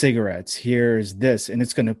 cigarettes, here's this, and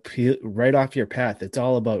it's going to peel right off your path. It's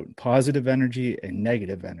all about positive energy and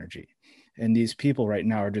negative energy. And these people right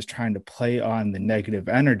now are just trying to play on the negative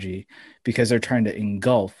energy because they're trying to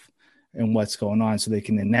engulf in what's going on so they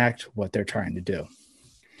can enact what they're trying to do.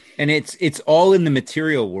 And it's all in the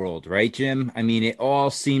material world, right, Jim? I mean, it all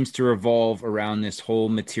seems to revolve around this whole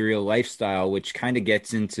material lifestyle, which kind of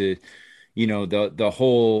gets into, the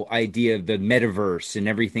whole idea of the metaverse and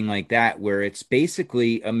everything like that, where it's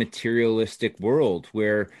basically a materialistic world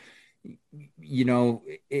where,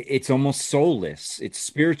 it's almost soulless, it's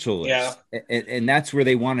spiritualist. Yeah. And that's where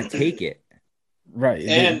they want to take it. Right.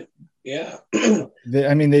 And yeah.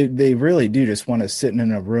 They really do just want to sit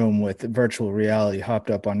in a room with virtual reality, hopped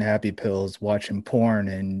up on happy pills, watching porn,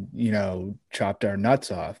 and chopped our nuts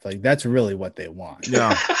off. Like, that's really what they want.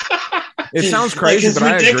 Yeah. It sounds crazy, as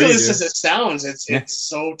but ridiculous I agree, as it sounds, it's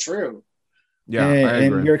so true. Yeah,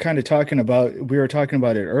 and you're kind of talking about, we were talking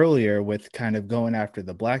about it earlier with kind of going after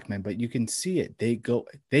the black men, but you can see it.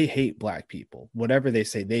 They hate black people. Whatever they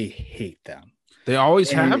say, they hate them. They always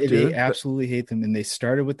have to. They absolutely hate them. And they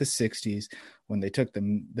started with the 60s when they took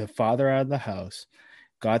the father out of the house,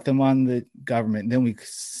 got them on the government. And then we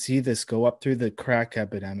see this go up through the crack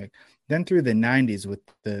epidemic, then through the 90s with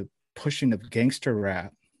the pushing of gangster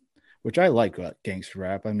rap, which I like gangster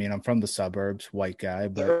rap. I mean, I'm from the suburbs, white guy,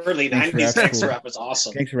 but the early 90s gangster rap was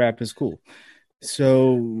awesome. Gangster rap is cool.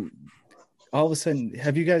 So all of a sudden,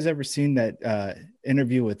 have you guys ever seen that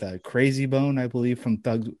interview with Crazy Bone, I believe, from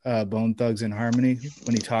Bone Thugs and Harmony,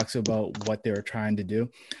 when he talks about what they were trying to do?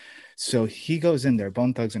 So he goes in there,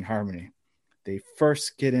 Bone Thugs and Harmony. They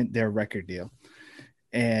first get in their record deal,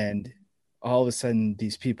 and all of a sudden,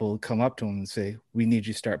 these people come up to him and say, "We need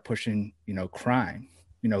you to start pushing, crime,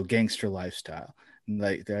 gangster lifestyle." And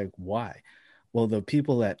they're like, "Why?" Well, the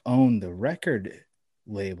people that own the record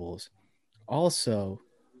labels also,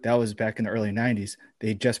 that was back in the early 90s,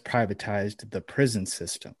 they just privatized the prison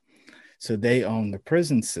system. So they own the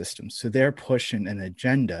prison system. So they're pushing an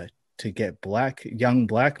agenda to get young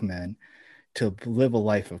black men to live a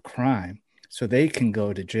life of crime so they can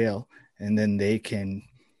go to jail, and then they can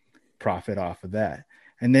profit off of that.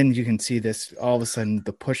 And then you can see this all of a sudden,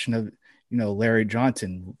 the pushing of, Larry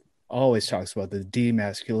Johnson always talks about the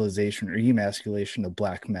demasculization or emasculation of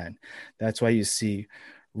black men. That's why you see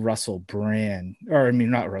Russell Brand, or I mean,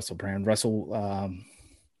 not Russell Brand, Russell,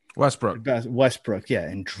 Westbrook,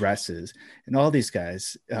 yeah, in dresses, and all these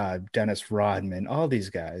guys, Dennis Rodman, all these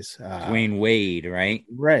guys, Dwayne Wade, right?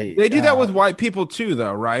 Right. They do that with white people too,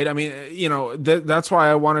 though, right? I mean, that's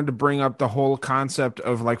why I wanted to bring up the whole concept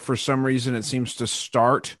of like, for some reason, it seems to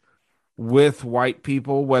start with white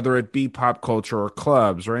people, whether it be pop culture or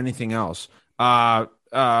clubs or anything else.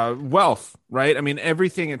 Wealth, right? I mean,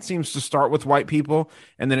 everything, it seems to start with white people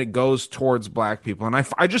and then it goes towards black people. And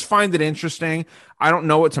I just find it interesting. I don't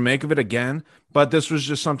know what to make of it again, but this was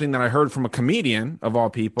just something that I heard from a comedian of all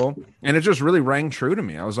people. And it just really rang true to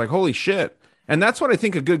me. I was like, holy shit. And that's what I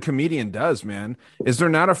think a good comedian does, man, is they're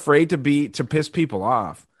not afraid to piss people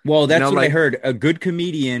off. Well, that's what I heard. A good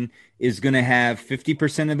comedian is going to have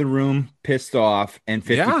 50% of the room pissed off and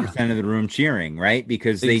 50% of the room cheering, right?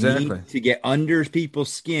 Because they need to get under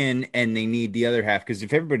people's skin and they need the other half. Because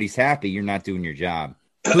if everybody's happy, you're not doing your job.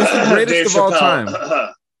 Who's the greatest of all time?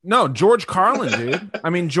 No, George Carlin, dude. I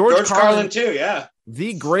mean, George Carlin too, yeah.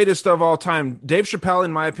 The greatest of all time. Dave Chappelle,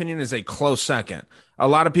 in my opinion, is a close second. A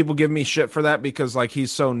lot of people give me shit for that because like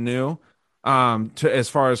he's so new. To as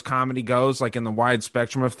far as comedy goes, like in the wide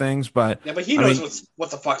spectrum of things, but he knows what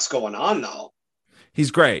the fuck's going on though. He's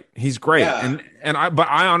great. Yeah. But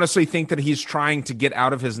I honestly think that he's trying to get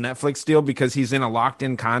out of his Netflix deal because he's in a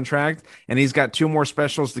locked-in contract and he's got 2 more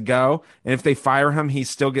specials to go. And if they fire him, he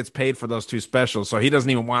still gets paid for those 2 specials. So he doesn't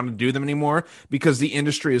even want to do them anymore because the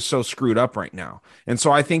industry is so screwed up right now. And so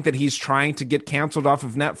I think that he's trying to get canceled off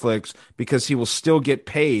of Netflix because he will still get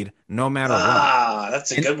paid no matter what.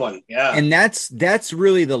 That's a good one. Yeah. And that's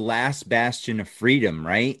really the last bastion of freedom,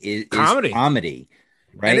 right? Is comedy.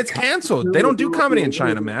 Right? And it's canceled. They don't do comedy in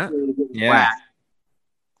China, Matt. Yeah.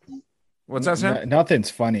 What's that, Sam?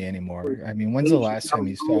 Nothing's funny anymore. I mean, when's the last time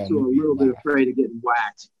you saw a little bit afraid of getting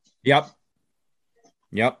whacked?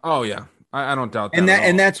 Yep. Oh yeah, I don't doubt that.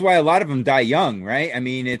 And that's why a lot of them die young, right? I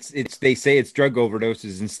mean, it's they say it's drug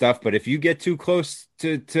overdoses and stuff, but if you get too close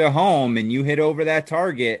to home and you hit over that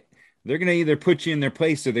target, they're gonna either put you in their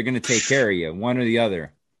place or they're gonna take care of you, one or the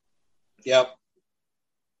other. Yep.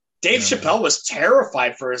 Dave Chappelle was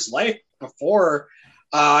terrified for his life before.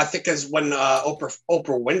 I think as when Oprah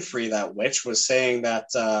Winfrey, that witch, was saying that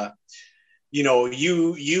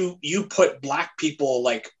you put black people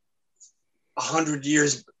like 100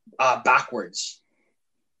 years backwards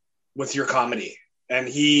with your comedy, and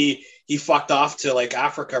he fucked off to like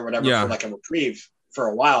Africa or whatever for like a reprieve for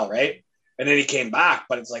a while, right? And then he came back,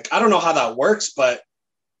 but it's like I don't know how that works, but.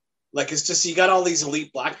 Like, it's just, you got all these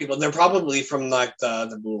elite black people, and they're probably from, like,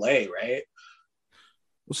 the Boule, right?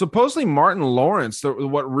 Well, supposedly Martin Lawrence,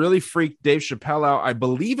 what really freaked Dave Chappelle out, I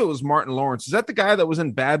believe it was Martin Lawrence. Is that the guy that was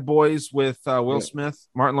in Bad Boys with Will Smith?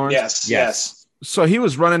 Martin Lawrence? Yes. So he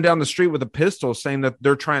was running down the street with a pistol saying that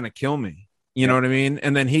they're trying to kill me. You know what I mean?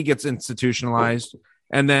 And then he gets institutionalized.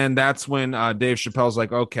 And then that's when Dave Chappelle's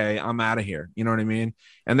like, okay, I'm out of here. You know what I mean?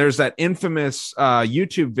 And there's that infamous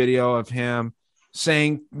YouTube video of him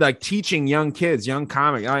saying, like, teaching young kids, young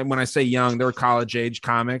comics. When I say young, they're college age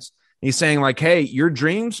comics. He's saying, like, hey, your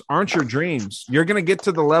dreams aren't your dreams. You're going to get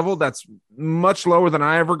to the level that's much lower than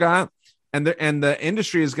I ever got. And the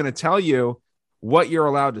industry is going to tell you what you're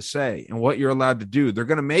allowed to say and what you're allowed to do. They're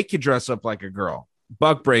going to make you dress up like a girl,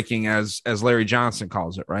 buck breaking, as Larry Johnson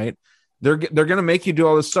calls it, right? They're going to make you do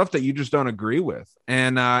all this stuff that you just don't agree with.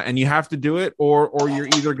 And you have to do it, or you're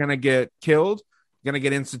either going to get killed, going to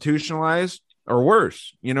get institutionalized, or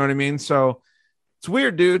worse. You know what I mean? So it's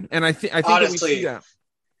weird, dude. And I think honestly, that we see that.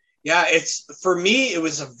 Yeah, it's, for me, it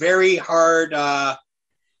was a very hard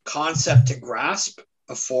concept to grasp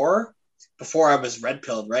before I was red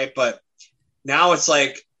pilled, right? But now it's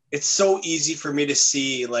like, it's so easy for me to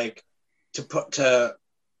see, like, to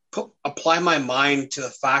apply my mind to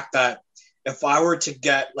the fact that if I were to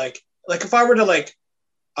get if I were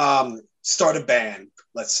to start a band,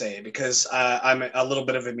 let's say, because I'm a little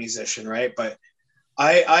bit of a musician, right? But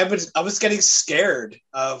I was getting scared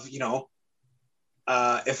of,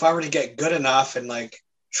 if I were to get good enough and like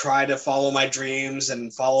try to follow my dreams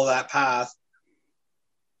and follow that path,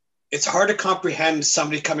 it's hard to comprehend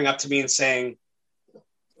somebody coming up to me and saying,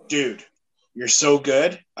 dude, you're so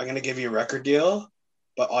good, I'm going to give you a record deal,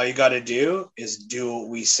 but all you got to do is do what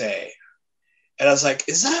we say. And I was like,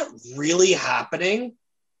 is that really happening?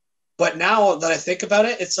 But now that I think about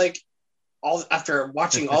it, it's like, after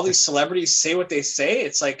watching all these celebrities say what they say,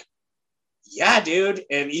 it's like, yeah, dude.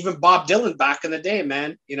 And even Bob Dylan back in the day,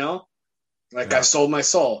 man, I sold my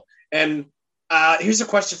soul. And here's a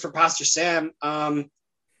question for Pastor Sam.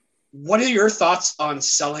 What are your thoughts on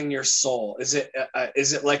selling your soul? Is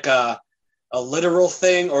it like a literal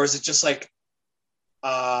thing, or is it just like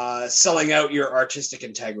selling out your artistic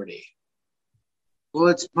integrity? Well,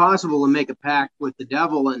 it's possible to make a pact with the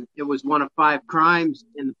devil, and it was one of 5 crimes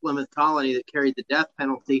in the Plymouth colony that carried the death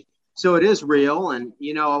penalty. So it is real, and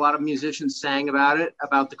a lot of musicians sang about it,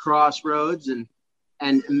 about the crossroads and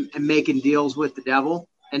making deals with the devil,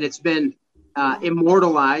 and it's been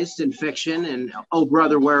immortalized in fiction. And "Oh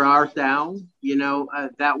Brother, Where Art Thou?"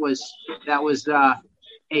 That was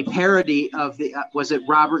a parody of the was it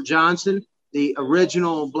Robert Johnson, the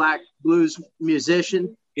original black blues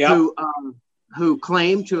musician, Yep. who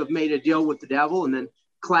claimed to have made a deal with the devil. And then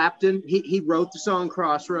Clapton, he wrote the song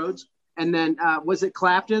Crossroads. And then was it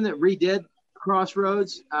Clapton that redid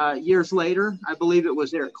Crossroads years later? I believe it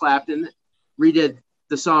was Eric Clapton that redid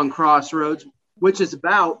the song Crossroads, which is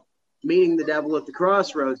about meeting the devil at the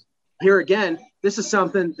crossroads. Here again, this is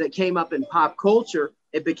something that came up in pop culture.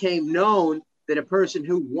 It became known that a person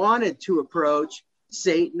who wanted to approach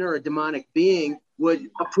Satan or a demonic being would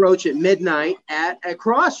approach at midnight at a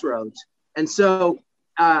crossroads. And so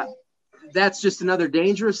that's just another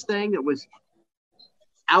dangerous thing that was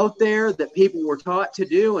out there that people were taught to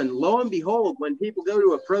do. And lo and behold, when people go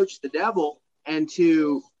to approach the devil and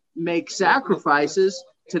to make sacrifices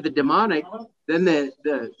to the demonic, then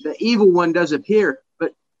the evil one does appear.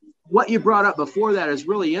 But what you brought up before that is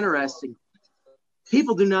really interesting.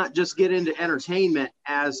 People do not just get into entertainment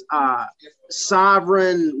as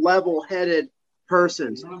sovereign, level-headed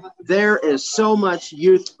persons. There is so much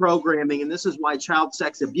youth programming, and this is why child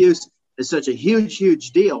sex abuse is such a huge,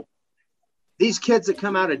 huge deal. These kids that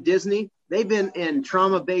come out of Disney, they've been in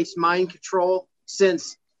trauma-based mind control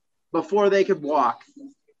since before they could walk.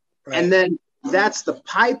 Right. And then that's the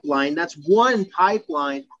pipeline. That's one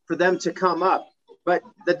pipeline for them to come up. But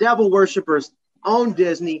the devil worshipers own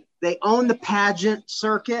Disney. They own the pageant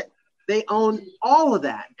circuit. They own all of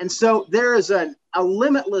that. And so there is a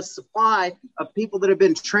limitless supply of people that have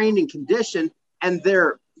been trained and conditioned, and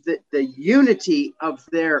the unity of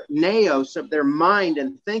their naos, of their mind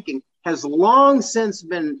and thinking, has long since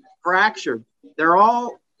been fractured. They're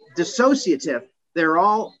all dissociative. They're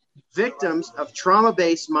all victims of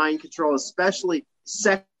trauma-based mind control, especially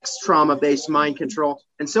sex trauma-based mind control.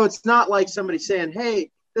 And so it's not like somebody saying, hey,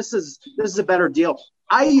 this is a better deal.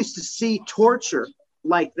 I used to see torture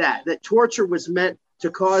like that torture was meant to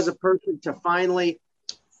cause a person to finally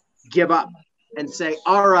give up and say,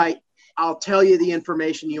 all right, I'll tell you the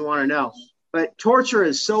information you want to know. But torture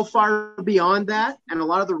is so far beyond that. And a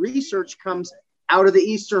lot of the research comes out of the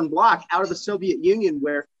Eastern Bloc, out of the Soviet Union,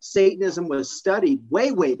 where Satanism was studied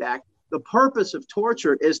way, way back. The purpose of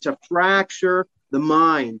torture is to fracture the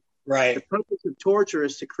mind. Right. The purpose of torture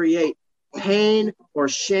is to create pain or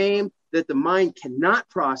shame that the mind cannot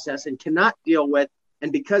process and cannot deal with.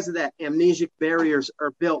 And because of that, amnesic barriers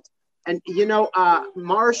are built. And,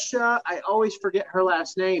 Marcia, I always forget her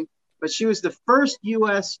last name, but she was the first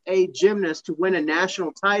USA gymnast to win a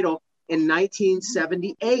national title in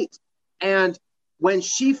 1978. And when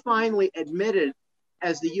she finally admitted,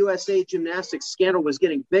 as the USA gymnastics scandal was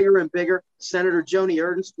getting bigger and bigger, Senator Joni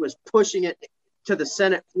Ernst was pushing it to the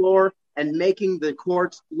Senate floor and making the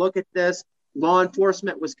courts look at this. Law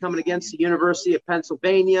enforcement was coming against the University of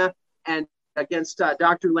Pennsylvania and against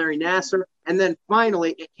Dr. Larry Nassar. And then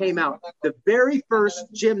finally it came out. The very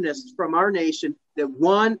first gymnast from our nation that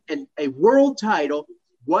won a world title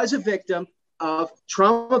was a victim of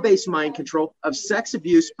trauma-based mind control, of sex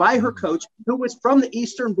abuse by her coach, who was from the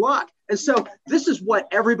Eastern Bloc. And so this is what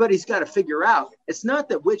everybody's got to figure out. It's not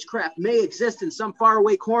that witchcraft may exist in some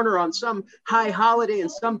faraway corner on some high holiday in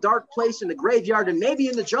some dark place in the graveyard and maybe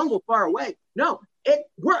in the jungle far away. No,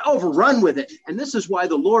 we're overrun with it. And this is why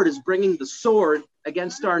the Lord is bringing the sword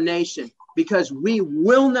against our nation, because we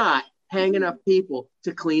will not hang enough people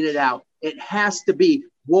to clean it out. It has to be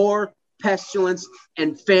war, pestilence,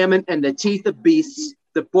 and famine, and the teeth of beasts,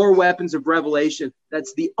 the 4 weapons of Revelation.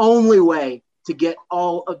 That's the only way to get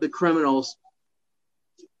all of the criminals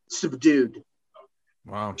subdued.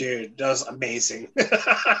 Wow. Dude, that was amazing.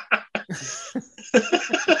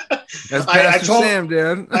 That's Pastor Sam,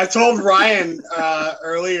 dude. I told Ryan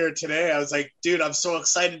earlier today, I was like, dude, I'm so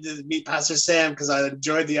excited to meet Pastor Sam because I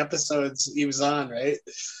enjoyed the episodes he was on, right?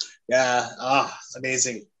 Yeah. It's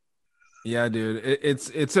amazing. Yeah, dude,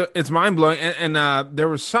 it's mind blowing, and there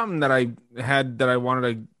was something that I had that I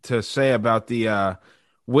wanted to say about the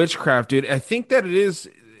witchcraft, dude. I think that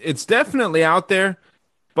it's definitely out there,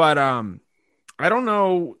 but I don't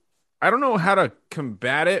know how to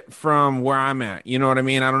combat it from where I'm at. You know what I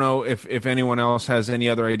mean? I don't know if anyone else has any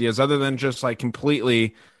other ideas other than just like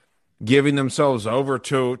completely giving themselves over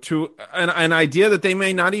to an idea that they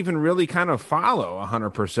may not even really kind of follow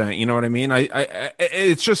 100%. You know what I mean? I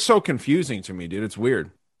it's just so confusing to me, dude. It's weird.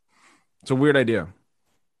 It's a weird idea.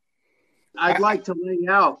 I'd like to lay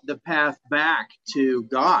out the path back to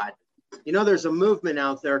God. You know, there's a movement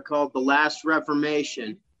out there called the Last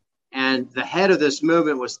Reformation, and the head of this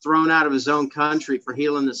movement was thrown out of his own country for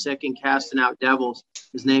healing the sick and casting out devils.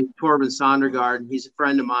 His name's Torben Sondergaard. He's a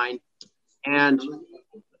friend of mine, and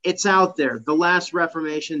it's out there,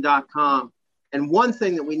 thelastreformation.com. And one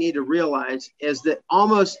thing that we need to realize is that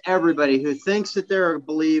almost everybody who thinks that they're a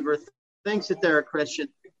believer, thinks that they're a Christian,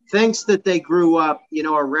 thinks that they grew up, you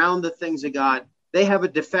know, around the things of God, they have a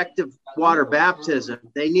defective water baptism.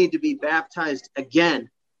 They need to be baptized again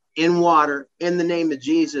in water in the name of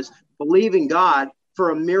Jesus, believing God for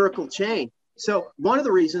a miracle change. So one of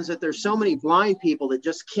the reasons that there's so many blind people that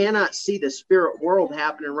just cannot see the spirit world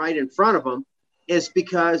happening right in front of them is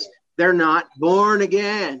because they're not born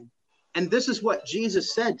again. And this is what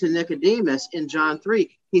Jesus said to Nicodemus in John 3.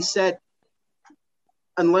 He said,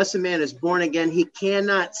 unless a man is born again, he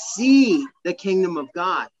cannot see the kingdom of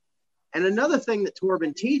God. And another thing that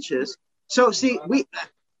Torben teaches, so see,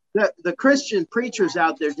 the Christian preachers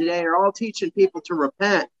out there today are all teaching people to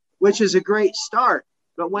repent, which is a great start.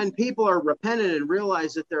 But when people are repentant and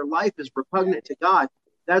realize that their life is repugnant to God,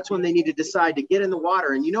 that's when they need to decide to get in the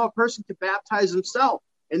water. And you know, a person can baptize himself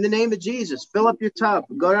in the name of Jesus. Fill up your tub,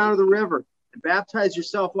 go down to the river, and baptize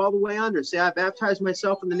yourself all the way under. Say, I baptize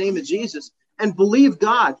myself in the name of Jesus, and believe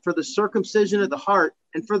God for the circumcision of the heart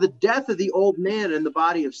and for the death of the old man in the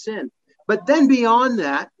body of sin. But then beyond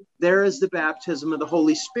that, there is the baptism of the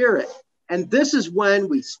Holy Spirit. And this is when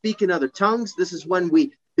we speak in other tongues. This is when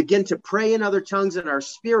we begin to pray in other tongues, and our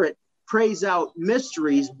spirit prays out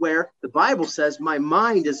mysteries where the Bible says, my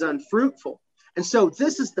mind is unfruitful. And so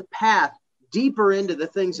this is the path deeper into the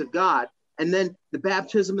things of God. And then the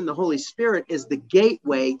baptism in the Holy Spirit is the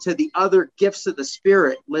gateway to the other gifts of the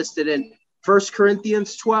Spirit listed in 1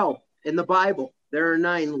 Corinthians 12 in the Bible. There are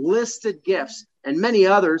 9 listed gifts and many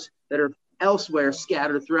others that are elsewhere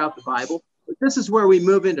scattered throughout the Bible. But this is where we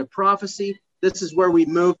move into prophecy. This is where we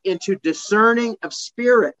move into discerning of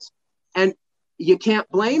spirits. And you can't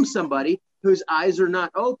blame somebody whose eyes are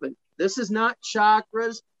not open. This is not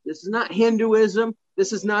chakras. This is not Hinduism.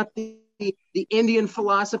 This is not the Indian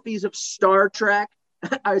philosophies of Star Trek,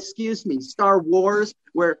 Star Wars,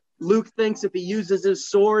 where Luke thinks if he uses his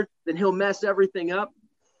sword, then he'll mess everything up.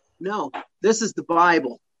 No, this is the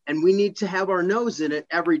Bible, and we need to have our nose in it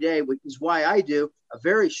every day, which is why I do a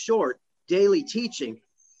very short daily teaching.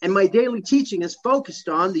 And my daily teaching is focused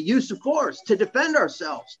on the use of force to defend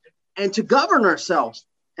ourselves and to govern ourselves.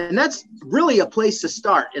 And that's really a place to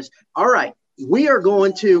start is, all right, we are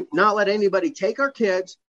going to not let anybody take our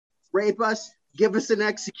kids, rape us, give us an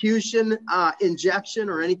execution, injection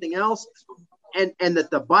or anything else. And that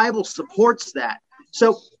the Bible supports that.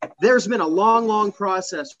 So there's been a long, long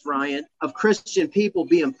process, Brian, of Christian people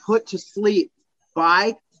being put to sleep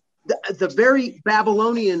by the very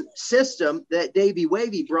Babylonian system that Davey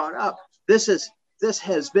Wavy brought up. This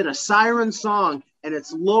has been a siren song, and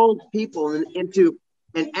it's lulled people into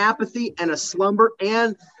an apathy and a slumber.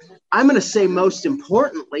 And I'm going to say, most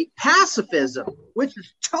importantly, pacifism, which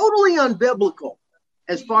is totally unbiblical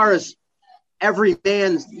as far as every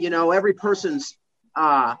man's, every person's.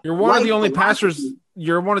 You're one of the only pastors.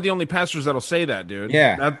 You're one of the only pastors that'll say that, dude.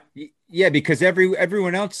 Yeah. Yeah, because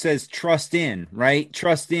everyone else says trust in, right?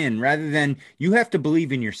 Trust in, rather than you have to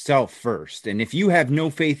believe in yourself first. And if you have no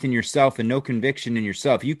faith in yourself and no conviction in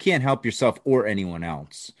yourself, you can't help yourself or anyone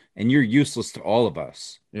else. And you're useless to all of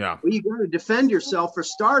us. Yeah. Well, you got to defend yourself for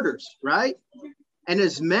starters, right? And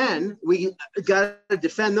as men, we got to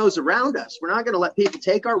defend those around us. We're not going to let people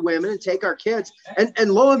take our women and take our kids.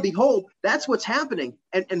 And lo and behold, that's what's happening.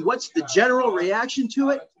 And what's the general reaction to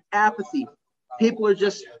it? Apathy. People are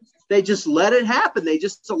they just let it happen. They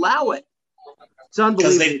just allow it. It's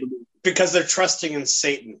unbelievable. Because they're trusting in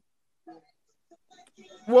Satan.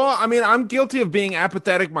 Well, I mean, I'm guilty of being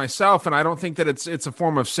apathetic myself, and I don't think that it's a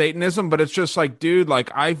form of Satanism, but it's just like, dude,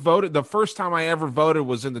 like I voted. The first time I ever voted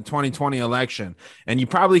was in the 2020 election, and you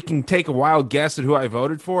probably can take a wild guess at who I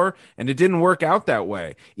voted for, and it didn't work out that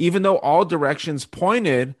way, even though all directions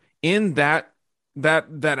pointed in that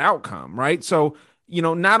outcome, right? So,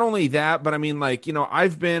 not only that, but I mean, like,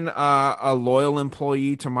 I've been a loyal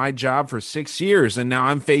employee to my job for 6 years, and now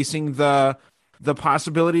I'm facing the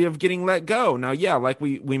possibility of getting let go. Now, yeah, like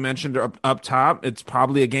we mentioned up top, it's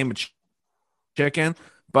probably a game of chicken,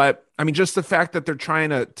 but I mean, just the fact that they're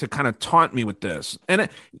trying to kind of taunt me with this. And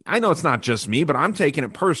I know it's not just me, but I'm taking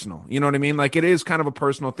it personal. You know what I mean? Like, it is kind of a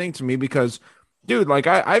personal thing to me because, dude, like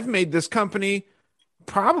I've made this company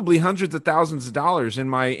probably hundreds of thousands of dollars in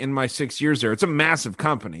my 6 years there. It's a massive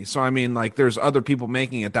company. So, I mean, like, there's other people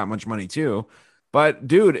making it that much money too. But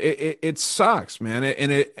dude, it sucks, man.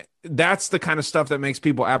 that's the kind of stuff that makes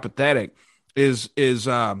people apathetic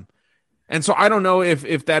and so I don't know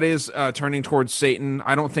if that is turning towards Satan.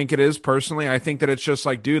 I don't think it is personally. I think that it's just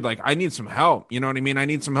like, dude, like I need some help. You know what I mean? I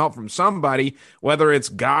need some help from somebody, whether it's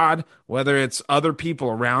God, whether it's other people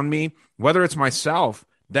around me, whether it's myself.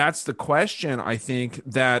 That's the question. I think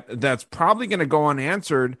that's probably going to go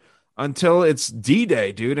unanswered until it's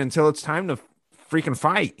D-Day, dude, until it's time to freaking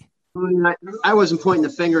fight. I wasn't pointing the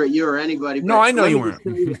finger at you or anybody. No, I know you weren't.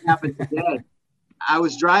 What happened today? I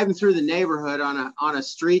was driving through the neighborhood on a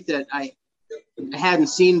street that I hadn't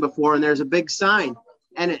seen before, and there's a big sign,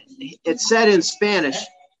 and it said in Spanish.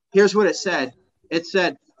 Here's what it said. It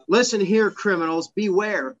said, "Listen here, criminals,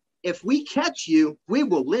 beware. If we catch you, we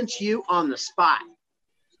will lynch you on the spot."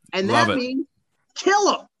 And that means kill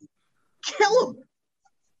them. Kill them.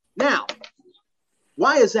 Now,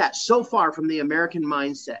 why is that so far from the American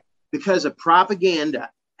mindset? Because of propaganda.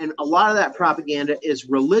 And a lot of that propaganda is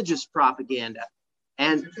religious propaganda.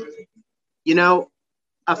 And, you know,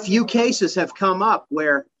 a few cases have come up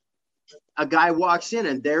where a guy walks in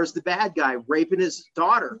and there's the bad guy raping his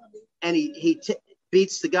daughter. And he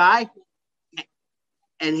beats the guy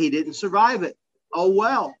and he didn't survive it. Oh,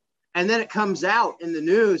 well. And then it comes out in the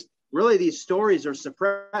news. Really, these stories are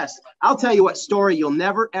suppressed. I'll tell you what story you'll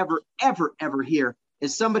never, ever, ever, ever hear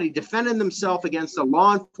is somebody defending themselves against a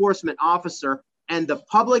law enforcement officer and the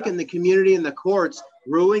public and the community and the courts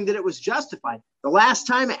ruling that it was justified. The last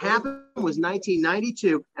time it happened was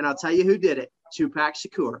 1992, and I'll tell you who did it: Tupac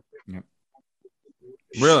Shakur. Yep.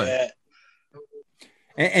 Really?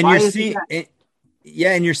 And you're seeing it,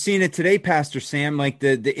 and you're seeing it today, Pastor Sam, like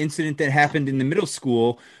the incident that happened in the middle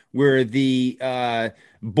school where the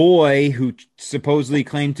boy who supposedly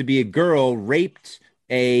claimed to be a girl raped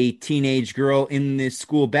a teenage girl in the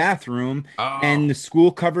school bathroom, and the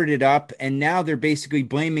school covered it up, and now they're basically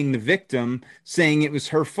blaming the victim, saying it was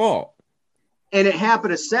her fault. And it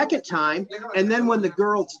happened a second time, and then when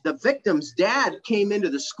the victim's dad came into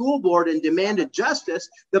the school board and demanded justice,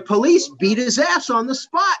 the police beat his ass on the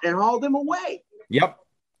spot and hauled him away. Yep.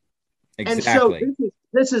 Exactly.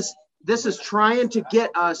 And so this is trying to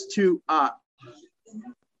get us to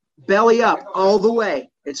belly up all the way.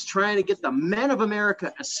 It's trying to get the men of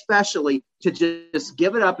America, especially, to just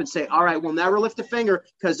give it up and say, all right, we'll never lift a finger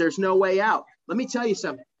because there's no way out. Let me tell you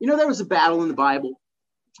something. You know, there was a battle in the Bible,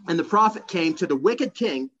 and the prophet came to the wicked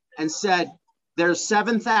king and said, there's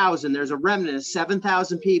 7,000, there's a remnant of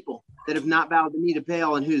 7,000 people that have not bowed the knee to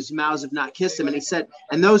Baal and whose mouths have not kissed him. And he said,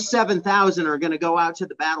 and those 7,000 are going to go out to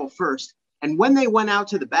the battle first. And when they went out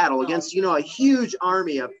to the battle against, you know, a huge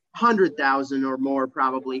army of 100,000 or more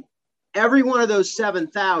probably, every one of those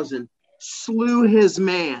 7,000 slew his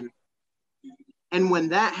man. And when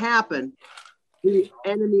that happened, the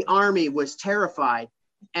enemy army was terrified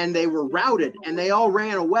and they were routed and they all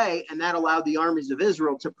ran away, and that allowed the armies of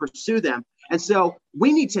Israel to pursue them. And so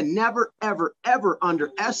we need to never, ever, ever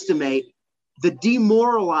underestimate the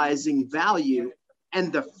demoralizing value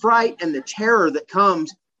and the fright and the terror that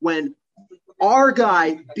comes when our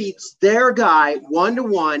guy beats their guy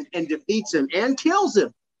 1-to-1 and defeats him and kills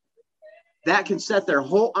him. That can set their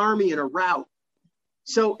whole army in a rout.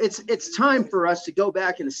 So it's time for us to go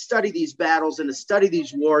back and to study these battles and to study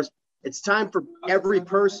these wars. It's time for every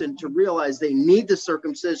person to realize they need the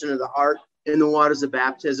circumcision of the heart in the waters of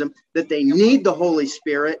baptism, that they need the Holy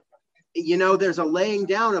Spirit. You know, there's a laying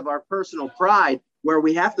down of our personal pride where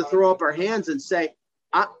we have to throw up our hands and say,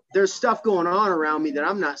 there's stuff going on around me that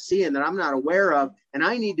I'm not seeing, that I'm not aware of, and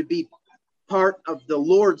I need to be part of the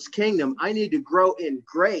Lord's kingdom. I need to grow in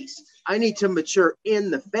grace. I need to mature in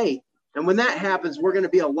the faith. And when that happens, we're going to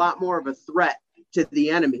be a lot more of a threat to the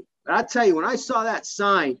enemy. But I tell you, when I saw that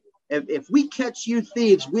sign, if we catch you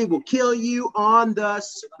thieves, we will kill you on the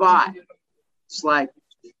spot. It's like,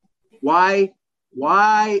 why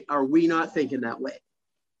are we not thinking that way?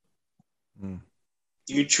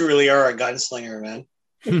 You truly are a gunslinger, man.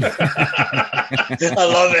 I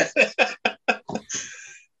love it.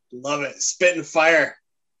 Love it. Spitting fire.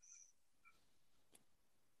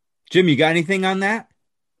 Jim, you got anything on that?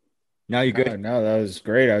 No, you're good. No, that was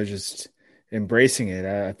great. I was just embracing it.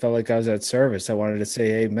 I felt like I was at service. I wanted to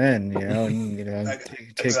say amen, you know, and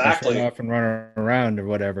take exactly. my shirt off and run around or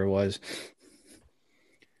whatever it was.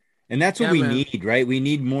 And that's what we need, right? We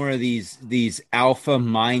need more of these alpha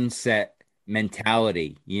mindset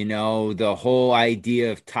mentality. You know, the whole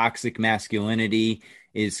idea of toxic masculinity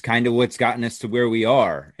is kind of what's gotten us to where we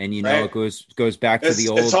are. And, you know, it goes back to the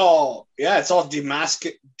old. It's all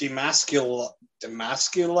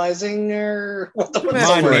demasculizing, or what the Come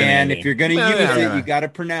on, man. If you're going to use it, you got to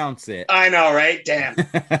pronounce it. I know, right? Damn.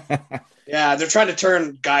 Yeah, they're trying to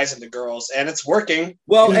turn guys into girls, and it's working.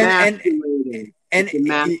 Well, Emasculating. and It's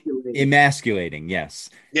emasculating. emasculating, yes.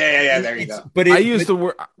 Yeah. There you go. But I used the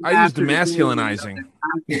word. I used masculinizing.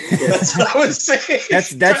 That's what I was saying.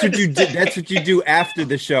 That's what you do. That's what you do after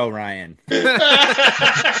the show, Ryan.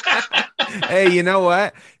 Hey, you know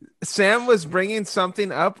what? Sam was bringing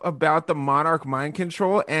something up about the monarch mind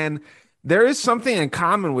control, and there is something in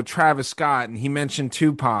common with Travis Scott, and he mentioned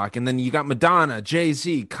Tupac, and then you got Madonna,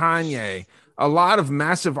 Jay-Z, Kanye, a lot of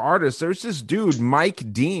massive artists. There's this dude,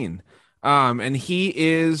 Mike Dean, and he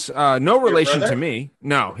is no relation to me.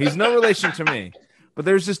 No, he's no relation to me. But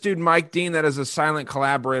there's this dude, Mike Dean, that is a silent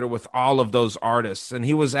collaborator with all of those artists, and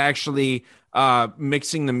he was actually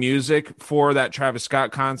mixing the music for that Travis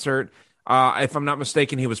Scott concert. If I'm not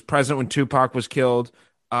mistaken, he was present when Tupac was killed.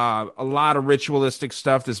 A lot of ritualistic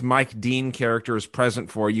stuff this Mike Dean character is present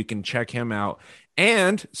for. You can check him out.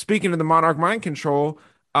 And speaking of the Monarch Mind Control,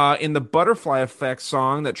 in the Butterfly Effect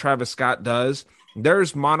song that Travis Scott does,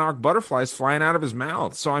 there's monarch butterflies flying out of his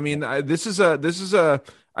mouth. So I mean, this is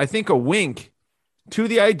I think a wink to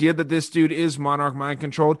the idea that this dude is monarch mind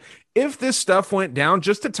controlled. If this stuff went down,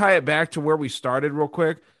 just to tie it back to where we started real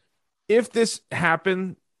quick, if this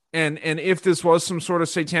happened and if this was some sort of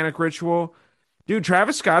satanic ritual, dude,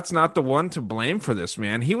 Travis Scott's not the one to blame for this,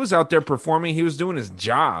 man. He was out there performing. He was doing his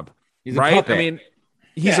job, right? I mean,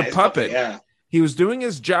 he's a puppet. Yeah. He was doing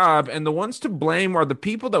his job, and the ones to blame are the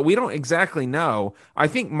people that we don't exactly know. I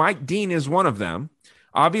think Mike Dean is one of them.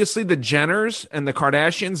 Obviously, the Jenners and the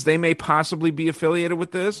Kardashians, they may possibly be affiliated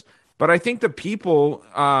with this, but I think the people,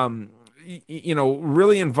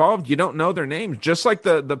 really involved, you don't know their names. Just like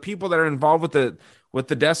the people that are involved with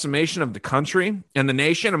the decimation of the country and the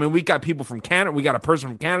nation. I mean, we got people from Canada. We got a person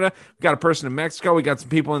from Canada. We got a person in Mexico. We got some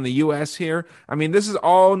people in the U.S. here. I mean, this is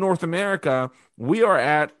all North America. We're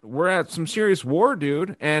at some serious war,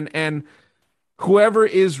 dude. And whoever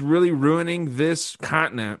is really ruining this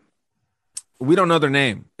continent, we don't know their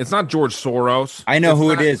name. It's not George Soros. I know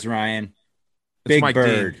who it is, Ryan. Big Mike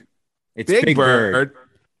Bird. Dean. It's Big Bird.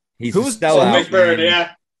 He's Who's a sellout. Big Bird,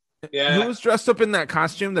 yeah. Yeah. Who was dressed up in that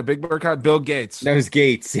costume that Big Bird got? Bill Gates. That was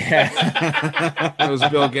Gates, yeah. That was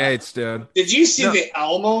Bill Gates, dude. Did you see the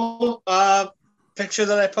Elmo picture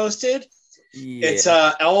that I posted? Yeah. It's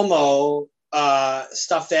a Elmo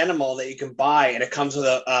stuffed animal that you can buy, and it comes with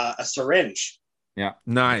a syringe. Yeah.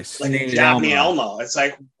 Nice. Like a Japanese Elmo. It's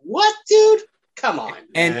like, what, dude? Come on.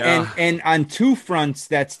 And on two fronts,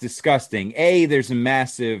 that's disgusting. A, there's a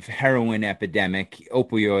massive heroin epidemic,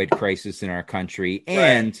 opioid crisis in our country.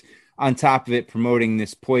 And on top of it, promoting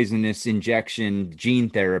this poisonous injection gene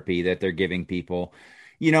therapy that they're giving people.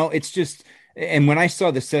 You know, it's just, and when I saw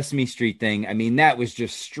the Sesame Street thing, I mean, that was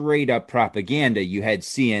just straight up propaganda. You had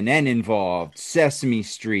CNN involved, Sesame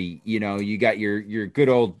Street, you know, you got your good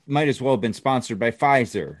old, might as well have been sponsored by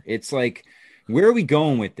Pfizer. It's like, where are we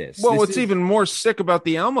going with this? Well, what's even more sick about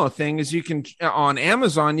the Elmo thing is you can, on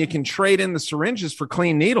Amazon, you can trade in the syringes for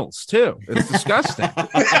clean needles too. It's disgusting.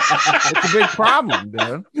 It's a big problem,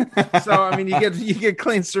 dude. So, I mean, you get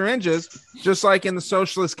clean syringes just like in the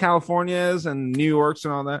socialist Californias and New Yorks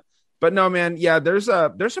and all that. But no, man, yeah, there's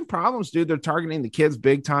some problems, dude. They're targeting the kids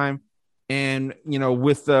big time. And, you know,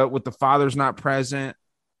 with the fathers not present,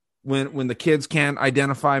 when the kids can't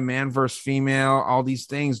identify man versus female, all these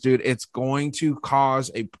things, dude, it's going to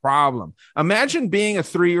cause a problem. Imagine being a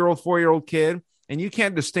 3-year-old, 4-year-old kid and you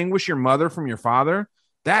can't distinguish your mother from your father.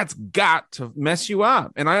 That's got to mess you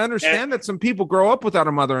up. And I understand that some people grow up without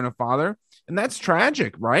a mother and a father, and that's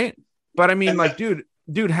tragic, right? But I mean, like, dude,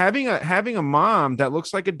 having a mom that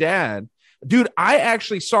looks like a dad, dude, I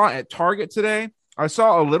actually saw at Target today, I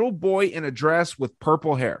saw a little boy in a dress with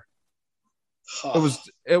purple hair.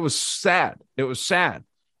 It was sad. It was sad.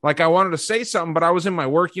 Like, I wanted to say something, but I was in my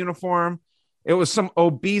work uniform. It was some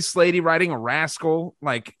obese lady riding a rascal.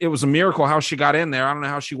 Like, it was a miracle how she got in there. I don't know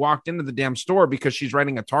how she walked into the damn store because she's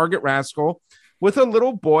riding a Target rascal with a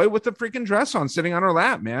little boy with a freaking dress on sitting on her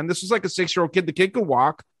lap, man. This was like a 6-year-old kid. The kid could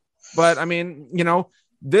walk. But I mean, you know,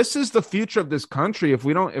 this is the future of this country. If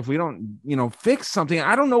we don't, you know, fix something,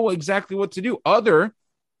 I don't know exactly what to do other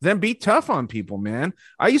than be tough on people, man.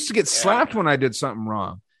 I used to get slapped when I did something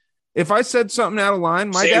wrong. If I said something out of line,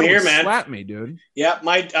 my dad would slap me, dude. Yeah,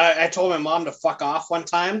 I told my mom to fuck off one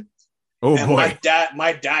time. Oh, and boy.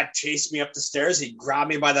 My dad chased me up the stairs. He grabbed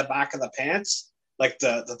me by the back of the pants, like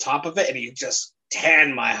the top of it, and he just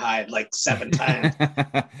tanned my hide like 7 times.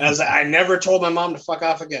 I was like, I never told my mom to fuck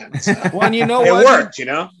off again. So. Well, and you know it what? worked, you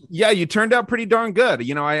know? Yeah, you turned out pretty darn good.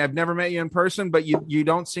 You know, I've never met you in person, but you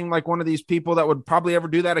don't seem like one of these people that would probably ever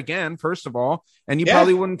do that again, first of all. And you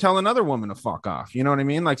probably wouldn't tell another woman to fuck off. You know what I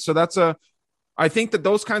mean? Like, so that's I think that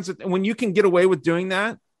those kinds of, when you can get away with doing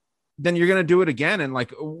that, then you're going to do it again. And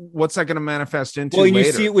like, what's that going to manifest into Well, and later?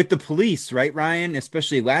 you see it with the police, right, Ryan?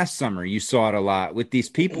 Especially last summer, you saw it a lot with these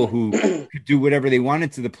people who could do whatever they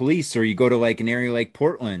wanted to the police. Or you go to like an area like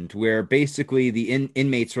Portland, where basically the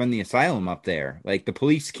inmates run the asylum up there. Like the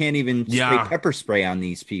police can't even spray pepper spray on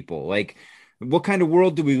these people. Like, what kind of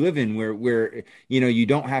world do we live in where you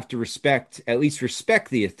don't have to at least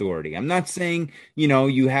respect the authority? I'm not saying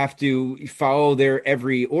you have to follow their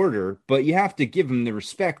every order, but you have to give them the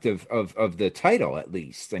respect of the title at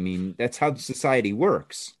least. I mean, that's how society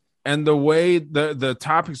works. And the way the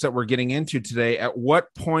topics that we're getting into today, at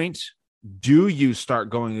what point do you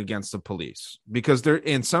start going against the police? Because they're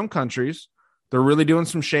in some countries, they're really doing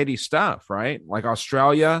some shady stuff, right? Like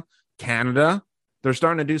Australia, Canada. They're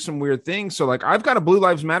starting to do some weird things. So like, I've got a Blue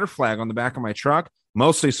Lives Matter flag on the back of my truck,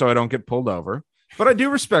 mostly so I don't get pulled over, but I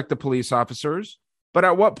do respect the police officers. But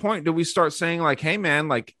at what point do we start saying like, hey man,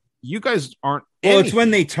 like you guys aren't anything. It's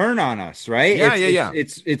when they turn on us, right? Yeah.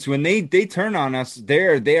 It's when they turn on us,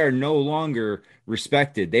 they are no longer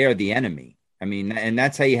respected. They are the enemy. I mean, and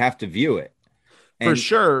that's how you have to view it. For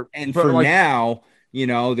sure. And for like, now,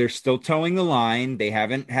 they're still towing the line. They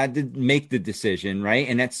haven't had to make the decision, right?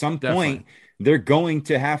 And at some point, they're going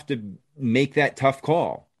to have to make that tough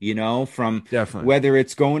call, from whether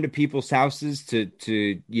it's going to people's houses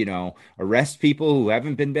to arrest people who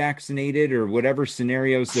haven't been vaccinated or whatever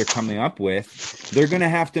scenarios they're coming up with. They're going to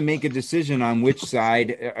have to make a decision on which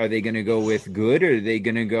side are they going to go with, good, or are they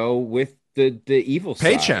going to go with the evil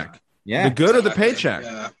paycheck? Side? Yeah. The good or the paycheck.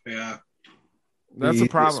 Yeah. That's a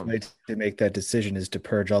problem. The easiest way to make that decision is to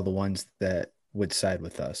purge all the ones that would side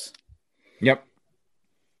with us. Yep.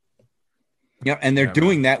 Yeah, and they're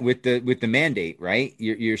doing that with the mandate, right?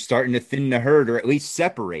 You're starting to thin the herd, or at least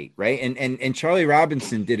separate, right? And Charlie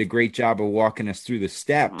Robinson did a great job of walking us through the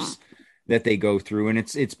steps that they go through, and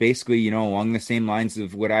it's basically along the same lines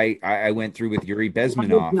of what I went through with Yuri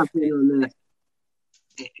Bezmenov.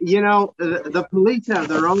 The police have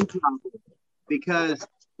their own problems because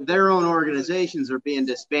their own organizations are being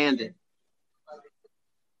disbanded.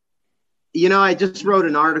 I just wrote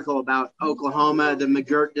an article about Oklahoma, the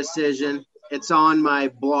McGirt decision. It's on my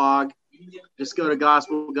blog. Just go to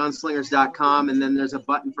gospelgunslingers.com, and then there's a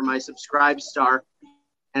button for my subscribe star,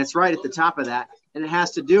 and it's right at the top of that. And it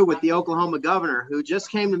has to do with the Oklahoma governor who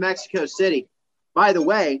just came to Mexico City. By the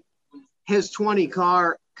way, his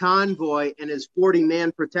 20-car convoy and his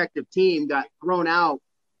 40-man protective team got thrown out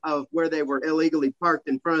of where they were illegally parked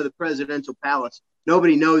in front of the presidential palace.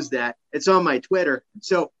 Nobody knows that. It's on my Twitter.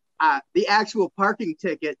 So the actual parking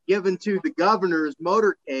ticket given to the governor's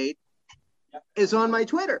motorcade is on my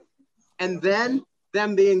Twitter. And then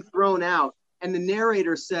them being thrown out. And the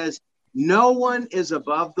narrator says, no one is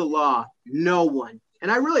above the law. No one.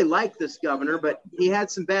 And I really like this governor, but he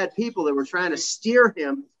had some bad people that were trying to steer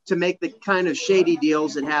him to make the kind of shady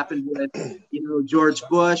deals that happened with, George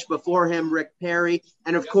Bush, before him, Rick Perry,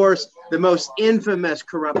 and of course, the most infamous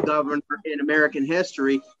corrupt governor in American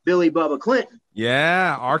history, Billy Bubba Clinton.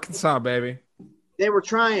 Yeah, Arkansas, baby. They were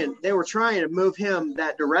trying to move him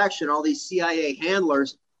that direction, all these CIA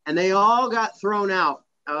handlers, and they all got thrown out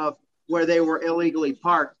of where they were illegally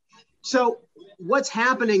parked. So what's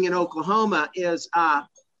happening in Oklahoma is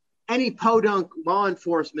any podunk law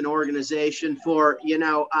enforcement organization for,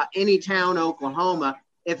 any town, Oklahoma,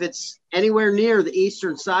 if it's anywhere near the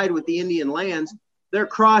eastern side with the Indian lands, they're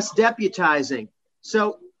cross-deputizing.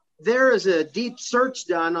 So there is a deep search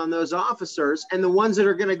done on those officers, and the ones that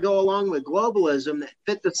are going to go along with globalism that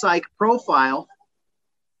fit the psych profile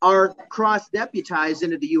are cross-deputized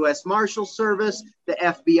into the U.S. Marshal Service, the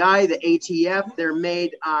FBI, the ATF. They're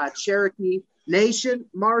made Cherokee Nation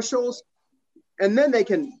marshals, and then they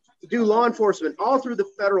can do law enforcement all through the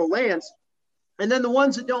federal lands. And then the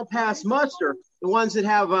ones that don't pass muster, the ones that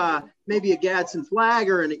have maybe a Gadsden flag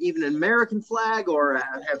or even an American flag or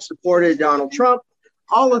have supported Donald Trump,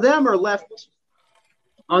 all of them are left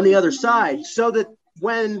on the other side, so that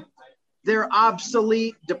when their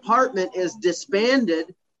obsolete department is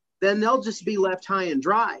disbanded, then they'll just be left high and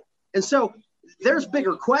dry. And so there's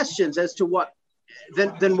bigger questions as to what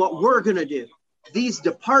than what we're going to do. These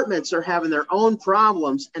departments are having their own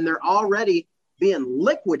problems, and they're already being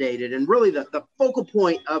liquidated. And really the focal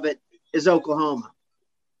point of it is Oklahoma.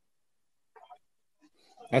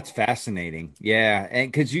 That's fascinating. Yeah.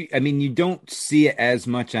 And because you don't see it as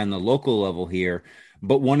much on the local level here,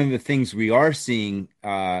 but one of the things we are seeing,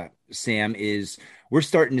 Sam, is we're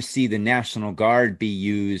starting to see the National Guard be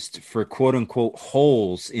used for quote unquote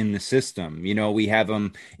holes in the system. We have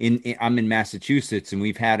them I'm in Massachusetts, and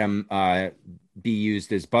we've had them be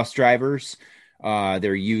used as bus drivers.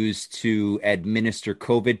 They're used to administer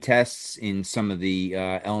COVID tests in some of the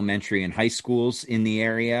elementary and high schools in the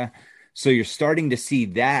area. So you're starting to see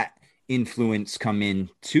that influence come in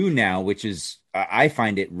too now, which is, I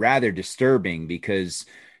find it rather disturbing, because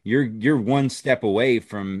you're one step away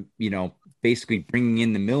from, basically bringing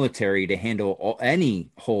in the military to handle any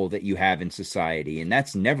hole that you have in society. And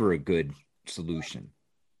that's never a good solution.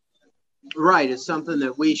 Right. It's something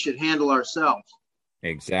that we should handle ourselves.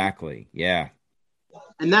 Exactly. Yeah.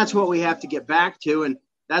 And that's what we have to get back to. And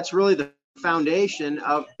that's really the foundation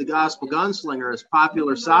of the gospel gunslinger, is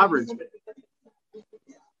popular sovereignty.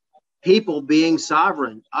 People being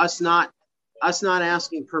sovereign, us not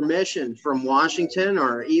asking permission from Washington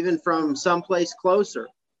or even from someplace closer,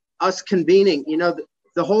 us convening.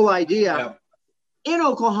 The whole idea in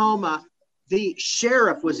Oklahoma, the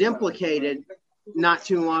sheriff was implicated not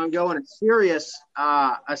too long ago in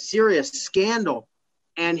a serious scandal,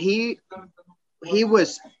 and he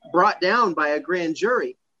was brought down by a grand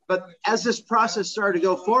jury. But as this process started to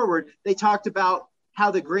go forward, they talked about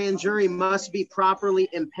how the grand jury must be properly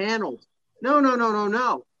impaneled.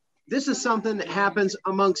 No. This is something that happens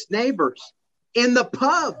amongst neighbors in the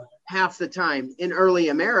pub half the time. In early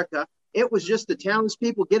America, it was just the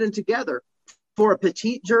townspeople getting together for a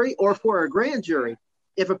petite jury or for a grand jury.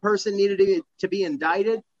 If a person needed to be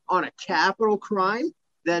indicted on a capital crime,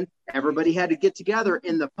 then everybody had to get together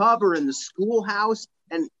in the pub or in the schoolhouse.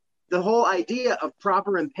 And the whole idea of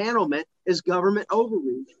proper impanelment is government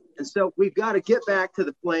overreach. And so we've got to get back to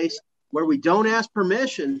the place where we don't ask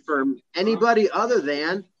permission from anybody other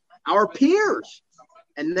than our peers.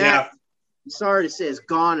 And that, I'm sorry to say, is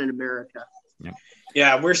gone in America.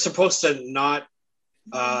 Yeah, we're supposed to not,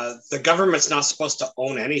 the government's not supposed to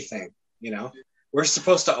own anything, We're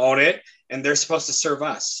supposed to own it, and they're supposed to serve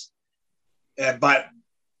us. But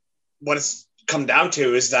what it's come down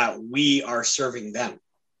to is that we are serving them.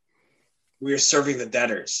 We are serving the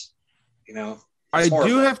debtors, I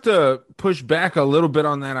do have to push back a little bit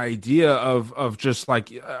on that idea of just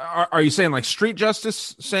like, are you saying like street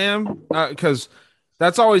justice, Sam? Because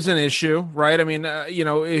that's always an issue, right? I mean,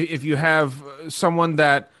 if you have someone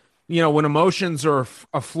that, when emotions are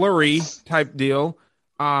a flurry type deal,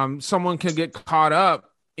 someone can get caught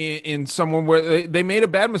up in someone where they made a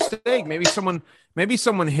bad mistake. Maybe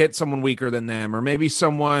someone hit someone weaker than them, or maybe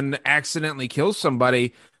someone accidentally kills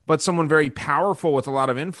somebody. But someone very powerful with a lot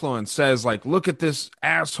of influence says, like, look at this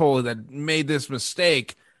asshole that made this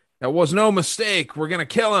mistake. That was no mistake. We're going to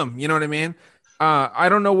kill him. You know what I mean? I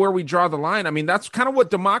don't know where we draw the line. I mean, that's kind of what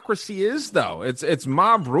democracy is, though. It's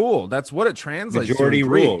mob rule. That's what it translates to. Majority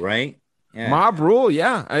rule, right? Yeah. Mob rule,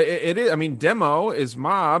 yeah. It is. I mean, demo is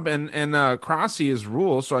mob, and Crossy is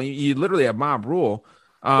rule. So you literally have mob rule.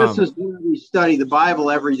 This is where we study the Bible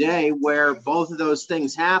every day, where both of those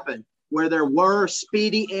things happen, where there were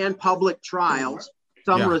speedy and public trials,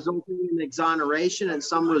 some resulting in exoneration and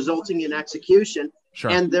some resulting in execution.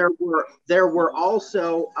 Sure. And there were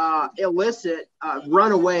also illicit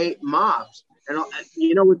runaway mobs. And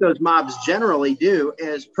what those mobs generally do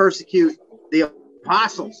is persecute the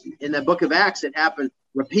apostles. In the book of Acts, it happened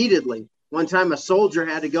repeatedly. One time a soldier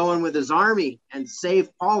had to go in with his army and save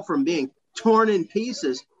Paul from being torn in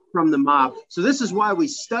pieces from the mob. So this is why we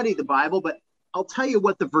study the Bible. But I'll tell you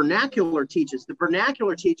what the vernacular teaches. The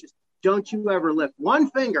vernacular teaches, don't you ever lift one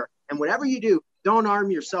finger, and whatever you do, don't arm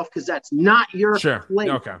yourself, because that's not your place.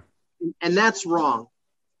 Okay. And that's wrong.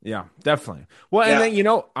 Yeah, definitely. Well, and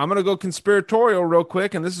then, I'm going to go conspiratorial real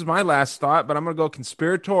quick, and this is my last thought, but I'm going to go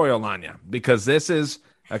conspiratorial on you, because this is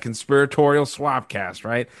a conspiratorial swapcast,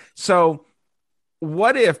 right? So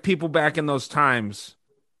what if people back in those times,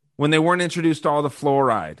 when they weren't introduced to all the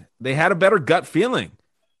fluoride, they had a better gut feeling,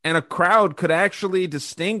 and a crowd could actually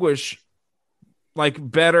distinguish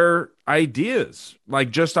like better ideas, like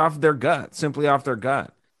just off their gut, simply off their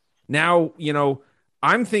gut. Now,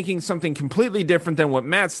 I'm thinking something completely different than what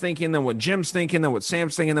Matt's thinking, than what Jim's thinking, than what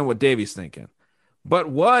Sam's thinking, than what Davey's thinking. But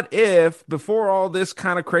what if before all this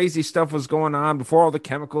kind of crazy stuff was going on, before all the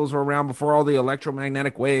chemicals were around, before all the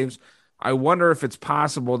electromagnetic waves, I wonder if it's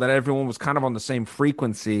possible that everyone was kind of on the same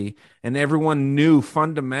frequency and everyone knew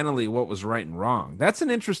fundamentally what was right and wrong. That's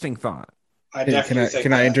an interesting thought.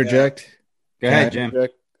 Can I interject? Go ahead, Jim.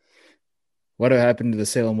 What happened to the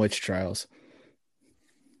Salem witch trials?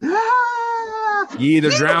 You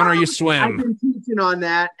either drown or you swim. I've been teaching on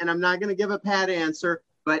that, and I'm not going to give a pat answer.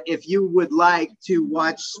 But if you would like to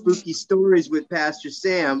watch Spooky Stories with Pastor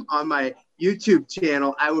Sam on my YouTube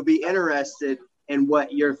channel, I would be interested in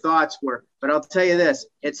what your thoughts were. But I'll tell you this,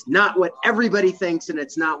 it's not what everybody thinks, and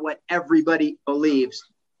it's not what everybody believes.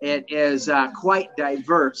 It is quite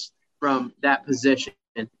diverse from that position.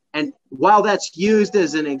 And while that's used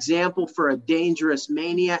as an example for a dangerous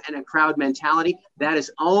mania and a crowd mentality, that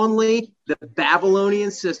is only the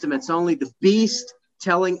Babylonian system. It's only the beast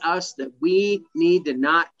telling us that we need to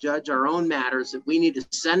not judge our own matters, that we need to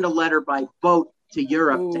send a letter by boat to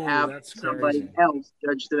Europe to have somebody else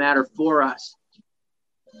judge the matter for us.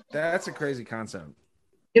 That's a crazy concept.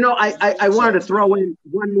 You know, I wanted to throw in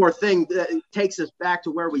one more thing that takes us back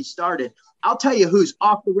to where we started. I'll tell you who's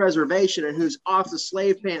off the reservation and who's off the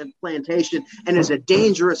slave plantation and is a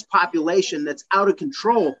dangerous population that's out of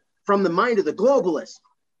control from the mind of the globalists.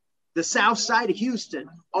 The south side of Houston,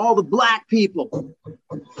 all the black people,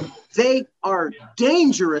 they are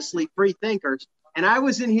dangerously free thinkers. And I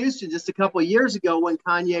was in Houston just a couple of years ago when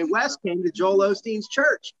Kanye West came to Joel Osteen's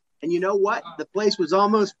church. And you know what? The place was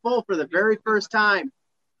almost full for the very first time.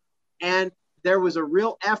 And there was a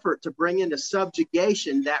real effort to bring into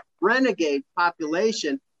subjugation that renegade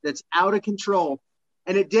population that's out of control.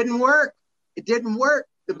 And it didn't work. It didn't work.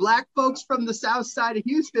 The black folks from the south side of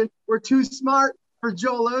Houston were too smart for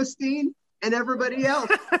Joel Osteen and everybody else.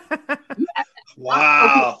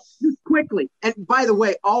 Wow. Okay, quickly. And by the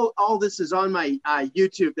way, all this is on my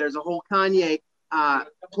YouTube. There's a whole Kanye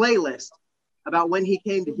playlist about when he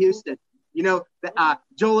came to Houston. You know,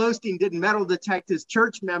 Joel Osteen didn't metal detect his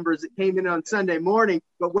church members that came in on Sunday morning,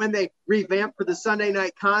 but when they revamped for the Sunday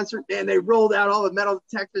night concert, man, they rolled out all the metal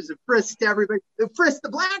detectors and frisked everybody. They frisked the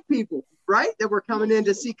black people, right, that were coming in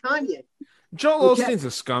to see Kanye. Joel Osteen's a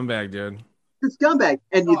scumbag, dude. A scumbag.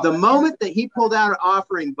 And the moment that he pulled out an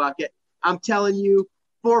offering bucket, I'm telling you,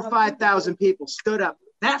 4,000 or 5,000 people stood up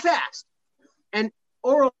that fast. And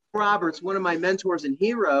Oral Roberts, one of my mentors and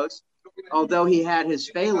heroes, although he had his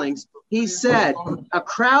failings, he said a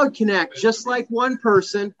crowd can act just like one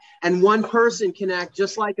person and one person can act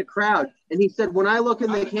just like a crowd. And he said, when I look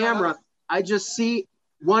in the camera, I just see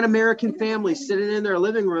one American family sitting in their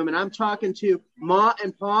living room and I'm talking to Ma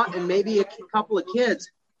and Pa and maybe a couple of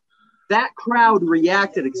kids. That crowd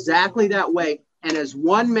reacted exactly that way. And as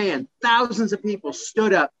one man, thousands of people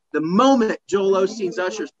stood up the moment Joel Osteen's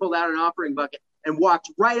ushers pulled out an offering bucket and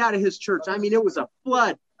walked right out of his church. I mean, it was a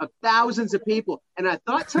flood of thousands of people. And I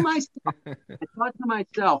thought to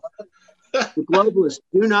myself, the globalists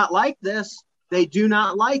do not like this. They do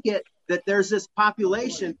not like it that there's this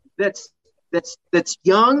population that's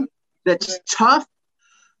young, that's tough,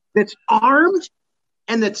 that's armed,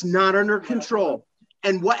 and that's not under control.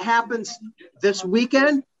 And what happens this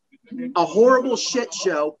weekend? A horrible shit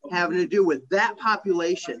show having to do with that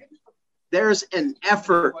population. There's an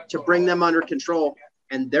effort to bring them under control,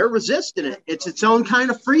 and they're resisting it. It's its own kind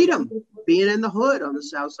of freedom, being in the hood on the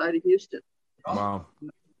south side of Houston. Wow.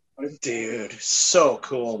 Dude, so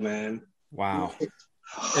cool, man. Wow.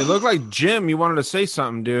 It looked like Jim, you wanted to say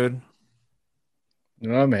something, dude.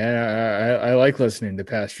 No, man, I like listening to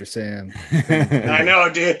Pastor Sam. I know,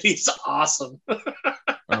 dude. He's awesome.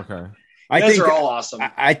 Okay. I Those think are all awesome.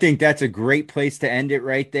 I think that's a great place to end it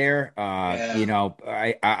right there. Yeah. You know,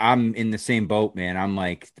 I'm in the same boat, man. I'm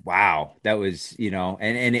like, wow, that was, you know,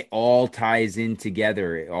 and it all ties in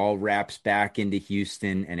together. It all wraps back into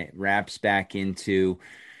Houston and it wraps back into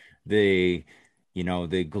the, you know,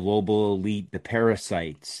 the global elite, the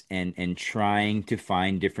parasites, and trying to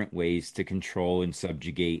find different ways to control and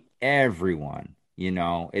subjugate everyone. You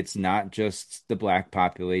know, it's not just the black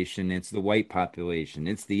population, it's the white population,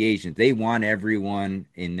 it's the Asians. They want everyone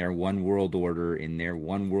in their one world order, in their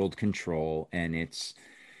one world control, and it's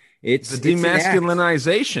the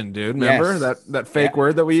demasculinization, dude. Remember that fake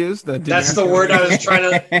word that we used? That's the word I was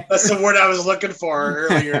that's the word I was looking for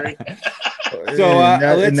earlier.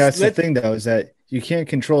 And that's the thing, though, is that you can't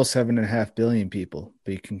control 7.5 billion people,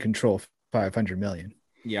 but you can control 500 million.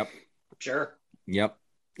 Yep. Sure. Yep.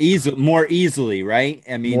 More easily, right?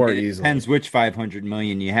 I mean, depends which 500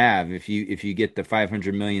 million you have. If you get the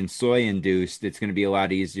 500 million soy induced, it's going to be a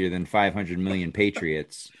lot easier than 500 million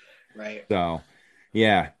patriots. Right. So,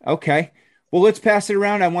 yeah. Okay. Well, let's pass it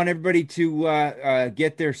around. I want everybody to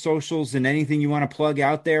get their socials and anything you want to plug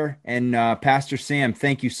out there. And Pastor Sam,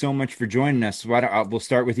 thank you so much for joining us. We'll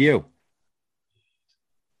start with you.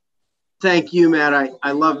 Thank you, Matt.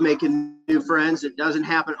 I love making new friends. It doesn't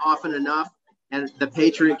happen often enough. And the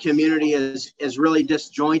Patriot community is really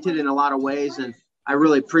disjointed in a lot of ways. And I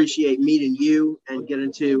really appreciate meeting you and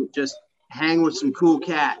getting to just hang with some cool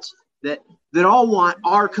cats that all want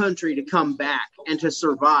our country to come back and to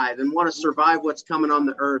survive and want to survive what's coming on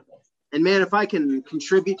the earth. And man, if I can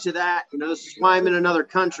contribute to that, you know, this is why I'm in another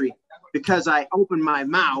country, because I open my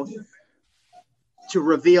mouth to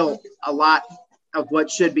reveal a lot of what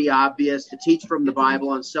should be obvious, to teach from the Bible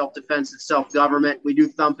on self-defense and self-government. We do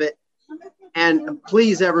thump it. And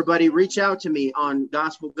please, everybody, reach out to me on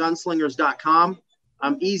gospelgunslingers.com.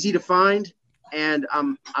 I'm easy to find, and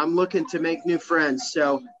I'm looking to make new friends.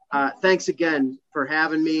 So thanks again for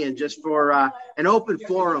having me, and just for an open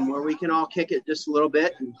forum where we can all kick it just a little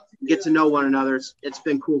bit and get to know one another. It's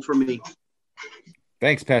been cool for me.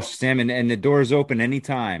 Thanks, Pastor Sam. And the door's open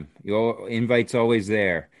anytime. Your invite's always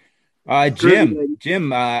there. Jim,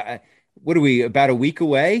 what are we, about a week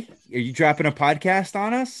away? Are you dropping a podcast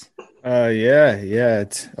on us? Yeah,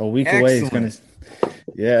 it's a week away. He's gonna,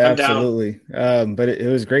 yeah, I'm absolutely. But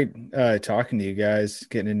it was great talking to you guys,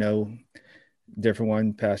 getting to know different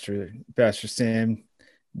one, Pastor Sam,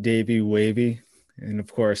 Davey Wavy, and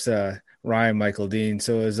of course Ryan Michael Dean.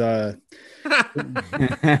 So it was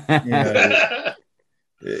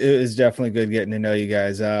it was definitely good getting to know you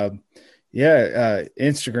guys.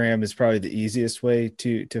 Instagram is probably the easiest way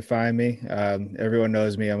to find me. Everyone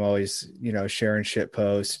knows me. I'm always, sharing shit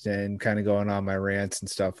posts and kind of going on my rants and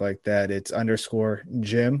stuff like that. It's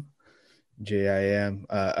 _Jim, JIM,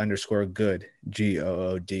 _good,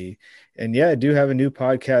 GOOD. And I do have a new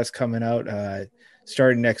podcast coming out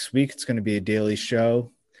starting next week. It's going to be a daily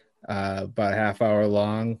show, about a half hour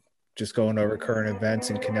long, just going over current events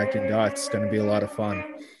and connecting dots. It's going to be a lot of fun.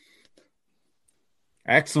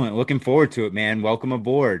 Excellent. Looking forward to it, man. Welcome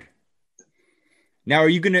aboard. Now, are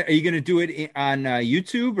you gonna do it on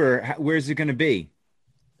YouTube, or where's it gonna be?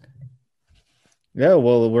 Yeah,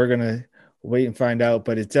 well, we're gonna wait and find out,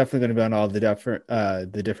 but it's definitely gonna be on all the different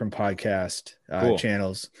podcast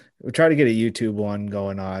channels. We'll try to get a YouTube one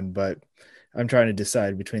going on, but I'm trying to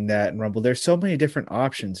decide between that and Rumble. There's so many different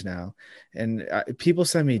options now, and people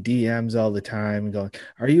send me DMs all the time going,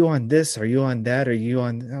 "Are you on this? Are you on that? Are you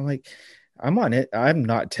on?" I'm like, I'm on it. I'm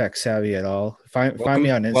not tech savvy at all. Find me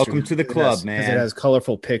on Instagram. Welcome to the club, man. Because it has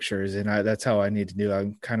colorful pictures, and that's how I need to do.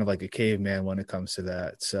 I'm kind of like a caveman when it comes to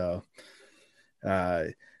that. So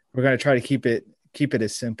we're gonna try to keep it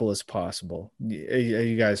as simple as possible.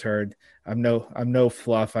 You guys heard. I'm no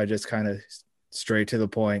fluff. I just kind of straight to the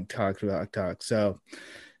point, talk. So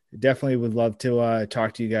definitely would love to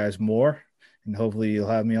talk to you guys more, and hopefully you'll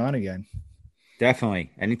have me on again. Definitely,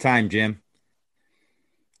 anytime, Jim.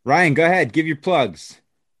 Ryan, go ahead. Give your plugs.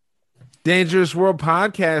 Dangerous World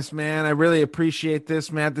Podcast, man. I really appreciate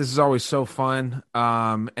this, Matt. This is always so fun.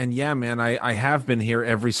 And yeah, man, I have been here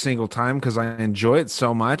every single time because I enjoy it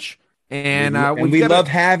so much. And we love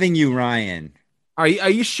having you, Ryan. Are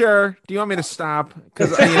you sure? Do you want me to stop?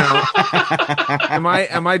 Because am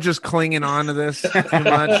I just clinging on to this too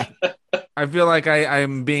much? I feel like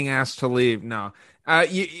I'm being asked to leave. No.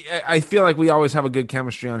 I feel like we always have a good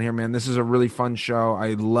chemistry on here, man. This is a really fun show.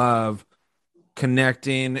 I love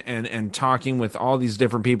connecting and talking with all these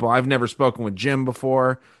different people. I've never spoken with Jim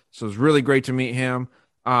before, so it's really great to meet him.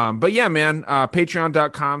 But yeah, man,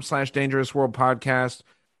 patreon.com/Dangerous World Podcast,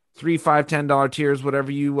 $3, $5, $10 tiers,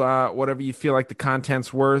 whatever you feel like the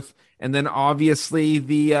content's worth. And then obviously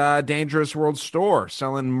the Dangerous World store,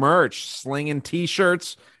 selling merch, slinging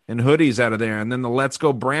t-shirts and hoodies out of there. And then the Let's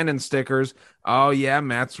Go Brandon stickers. Oh yeah,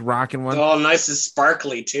 Matt's rocking one. Oh, nice and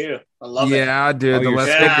sparkly too. I love it. Yeah, dude. The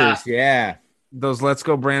stickers. Yeah. Those Let's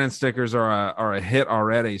Go Brandon stickers are a hit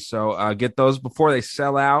already. So get those before they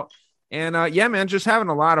sell out. And yeah, man, just having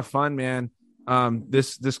a lot of fun, man.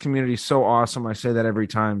 This community is so awesome. I say that every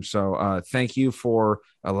time. So thank you for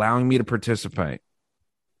allowing me to participate.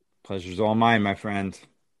 Pleasure's all mine, my friend.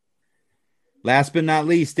 Last but not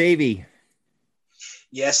least, Davey.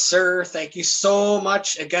 Yes, sir. Thank you so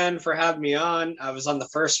much again for having me on. I was on the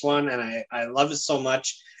first one, and I love it so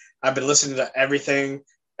much. I've been listening to everything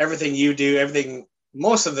you do,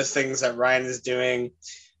 most of the things that Ryan is doing.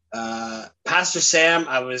 Pastor Sam,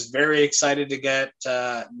 I was very excited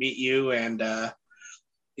to meet you, and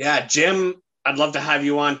Jim, I'd love to have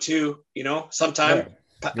you on too. Sometime.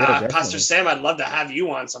 Yeah, Pastor Sam, I'd love to have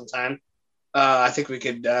you on sometime. I think we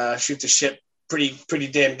could shoot the shit pretty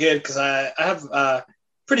damn good because I have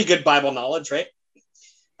pretty good Bible knowledge, right?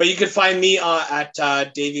 But you can find me at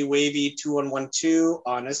Davey Wavy 2112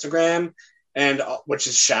 on Instagram, and which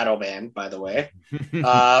is shadow banned, by the way.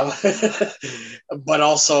 But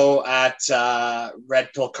also at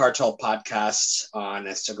Red Pill Cartel Podcasts on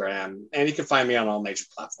Instagram, and you can find me on all major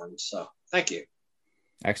platforms. So thank you.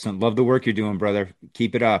 Excellent. Love the work you're doing, brother.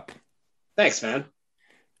 Keep it up. Thanks, man.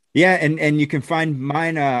 Yeah, and you can find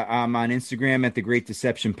mine on Instagram at The Great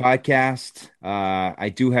Deception Podcast. I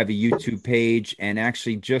do have a YouTube page and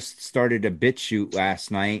actually just started a BitChute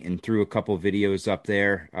last night and threw a couple videos up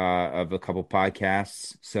there of a couple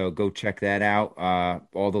podcasts. So go check that out.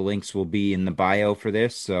 All the links will be in the bio for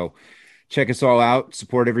this. So check us all out.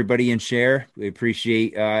 Support everybody and share. We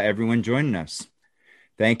appreciate everyone joining us.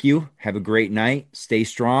 Thank you. Have a great night. Stay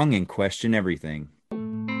strong and question everything.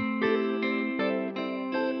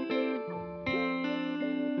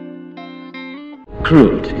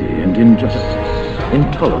 Cruelty and injustice,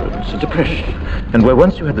 intolerance and oppression, and where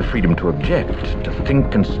once you had the freedom to object, to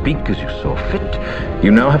think and speak as you saw fit, you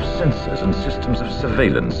now have censors and systems of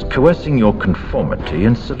surveillance coercing your conformity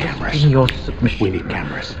and soliciting your submission. We need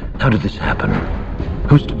cameras. How did this happen?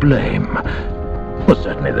 Who's to blame? Well,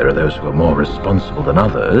 certainly there are those who are more responsible than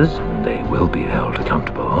others, and they will be held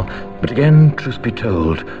accountable. But again, truth be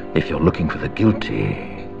told, if you're looking for the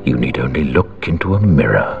guilty, you need only look into a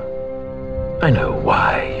mirror. I know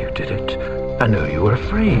why you did it. I know you were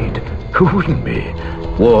afraid. Who wouldn't be?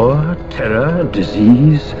 War, terror,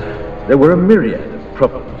 disease. There were a myriad of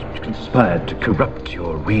problems which conspired to corrupt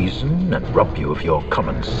your reason and rob you of your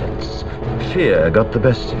common sense. Fear got the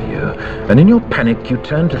best of you, and in your panic you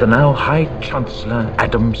turned to the now High Chancellor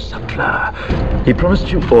Adam Sutler. He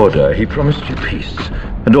promised you order, he promised you peace,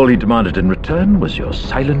 and all he demanded in return was your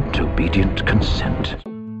silent, obedient consent.